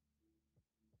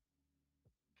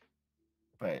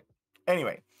 But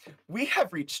anyway, we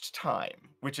have reached time,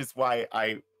 which is why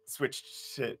I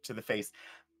switched to the face.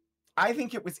 I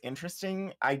think it was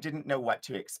interesting. I didn't know what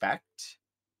to expect.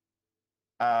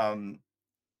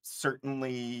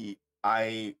 Certainly,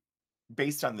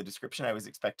 based on the description, I was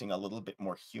expecting a little bit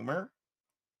more humor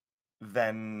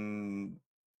than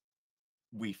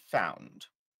we found.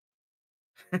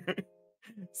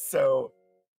 So,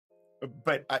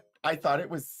 but I thought it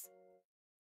was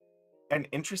an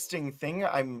interesting thing.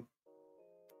 I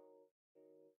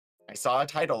saw a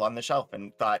title on the shelf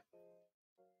and thought,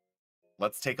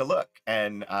 let's take a look.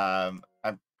 And I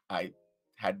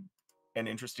had an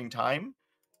interesting time.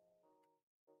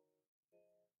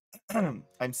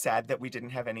 I'm sad that we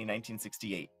didn't have any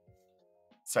 1968,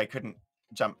 so I couldn't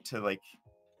jump to like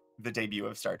the debut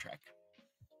of Star Trek.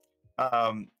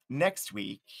 Next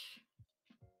week,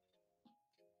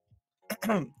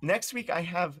 I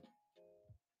have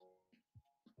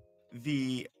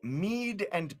the Mead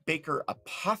and Baker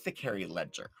Apothecary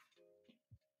Ledger.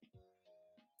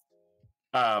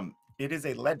 It is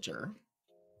a ledger,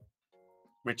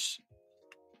 which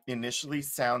initially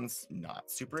sounds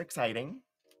not super exciting.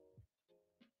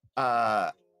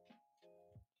 And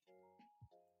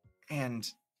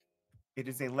it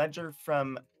is a ledger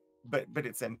from, but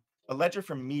it's a ledger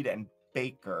from Mead and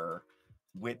Baker,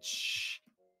 which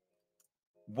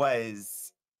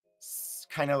was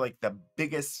kind of like the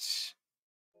biggest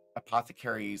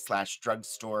apothecary /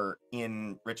 drugstore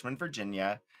in Richmond,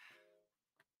 Virginia.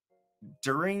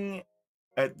 During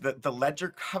the ledger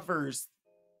covers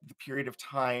the period of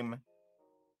time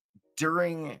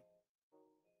during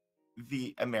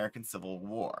the American Civil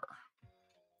War.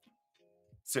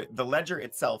 So the ledger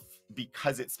itself,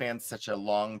 because it spans such a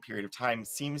long period of time,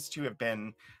 seems to have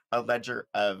been a ledger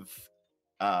of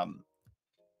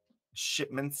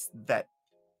shipments that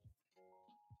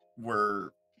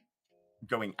were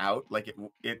going out. Like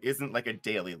it isn't like a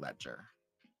daily ledger.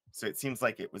 So it seems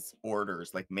like it was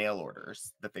orders, like mail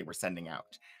orders that they were sending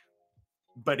out.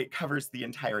 But it covers the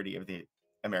entirety of the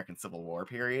American Civil War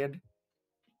period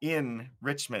in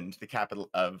Richmond, the capital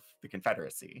of the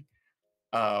Confederacy.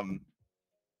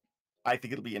 I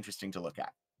think it'll be interesting to look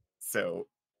at. So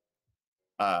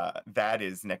that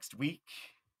is next week.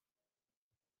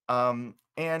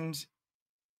 And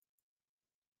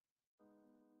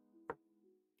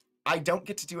I don't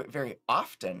get to do it very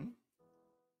often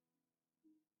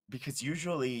because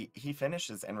usually he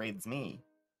finishes and raids me.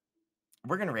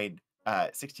 We're going to raid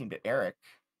 16-bit Eric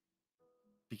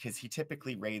because he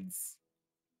typically raids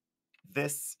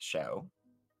this show,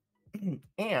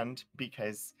 and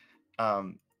because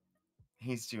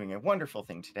he's doing a wonderful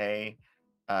thing today,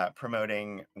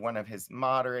 promoting one of his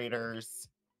moderators,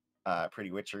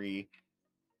 Pretty Witchery,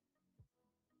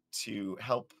 to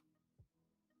help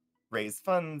raise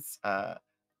funds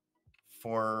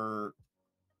for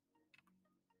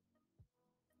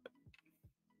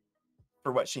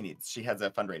what she needs. She has a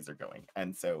fundraiser going,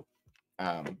 and so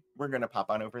we're going to pop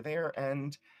on over there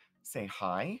and say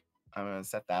hi. I'm going to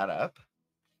set that up.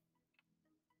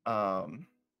 Looks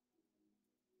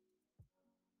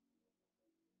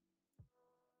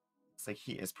like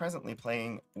he is presently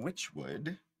playing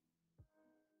Witchwood.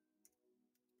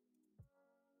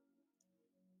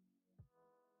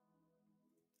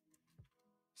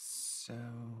 So,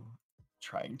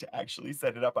 trying to actually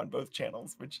set it up on both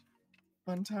channels, which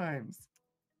fun times.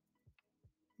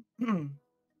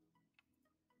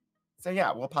 So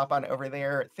yeah, we'll pop on over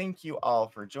there. Thank you all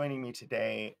for joining me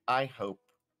today. I hope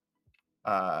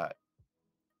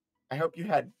you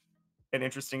had an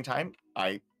interesting time.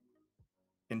 I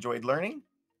enjoyed learning,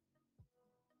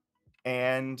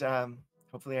 and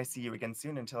hopefully I see you again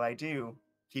soon. Until I do,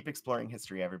 keep exploring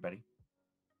history, everybody.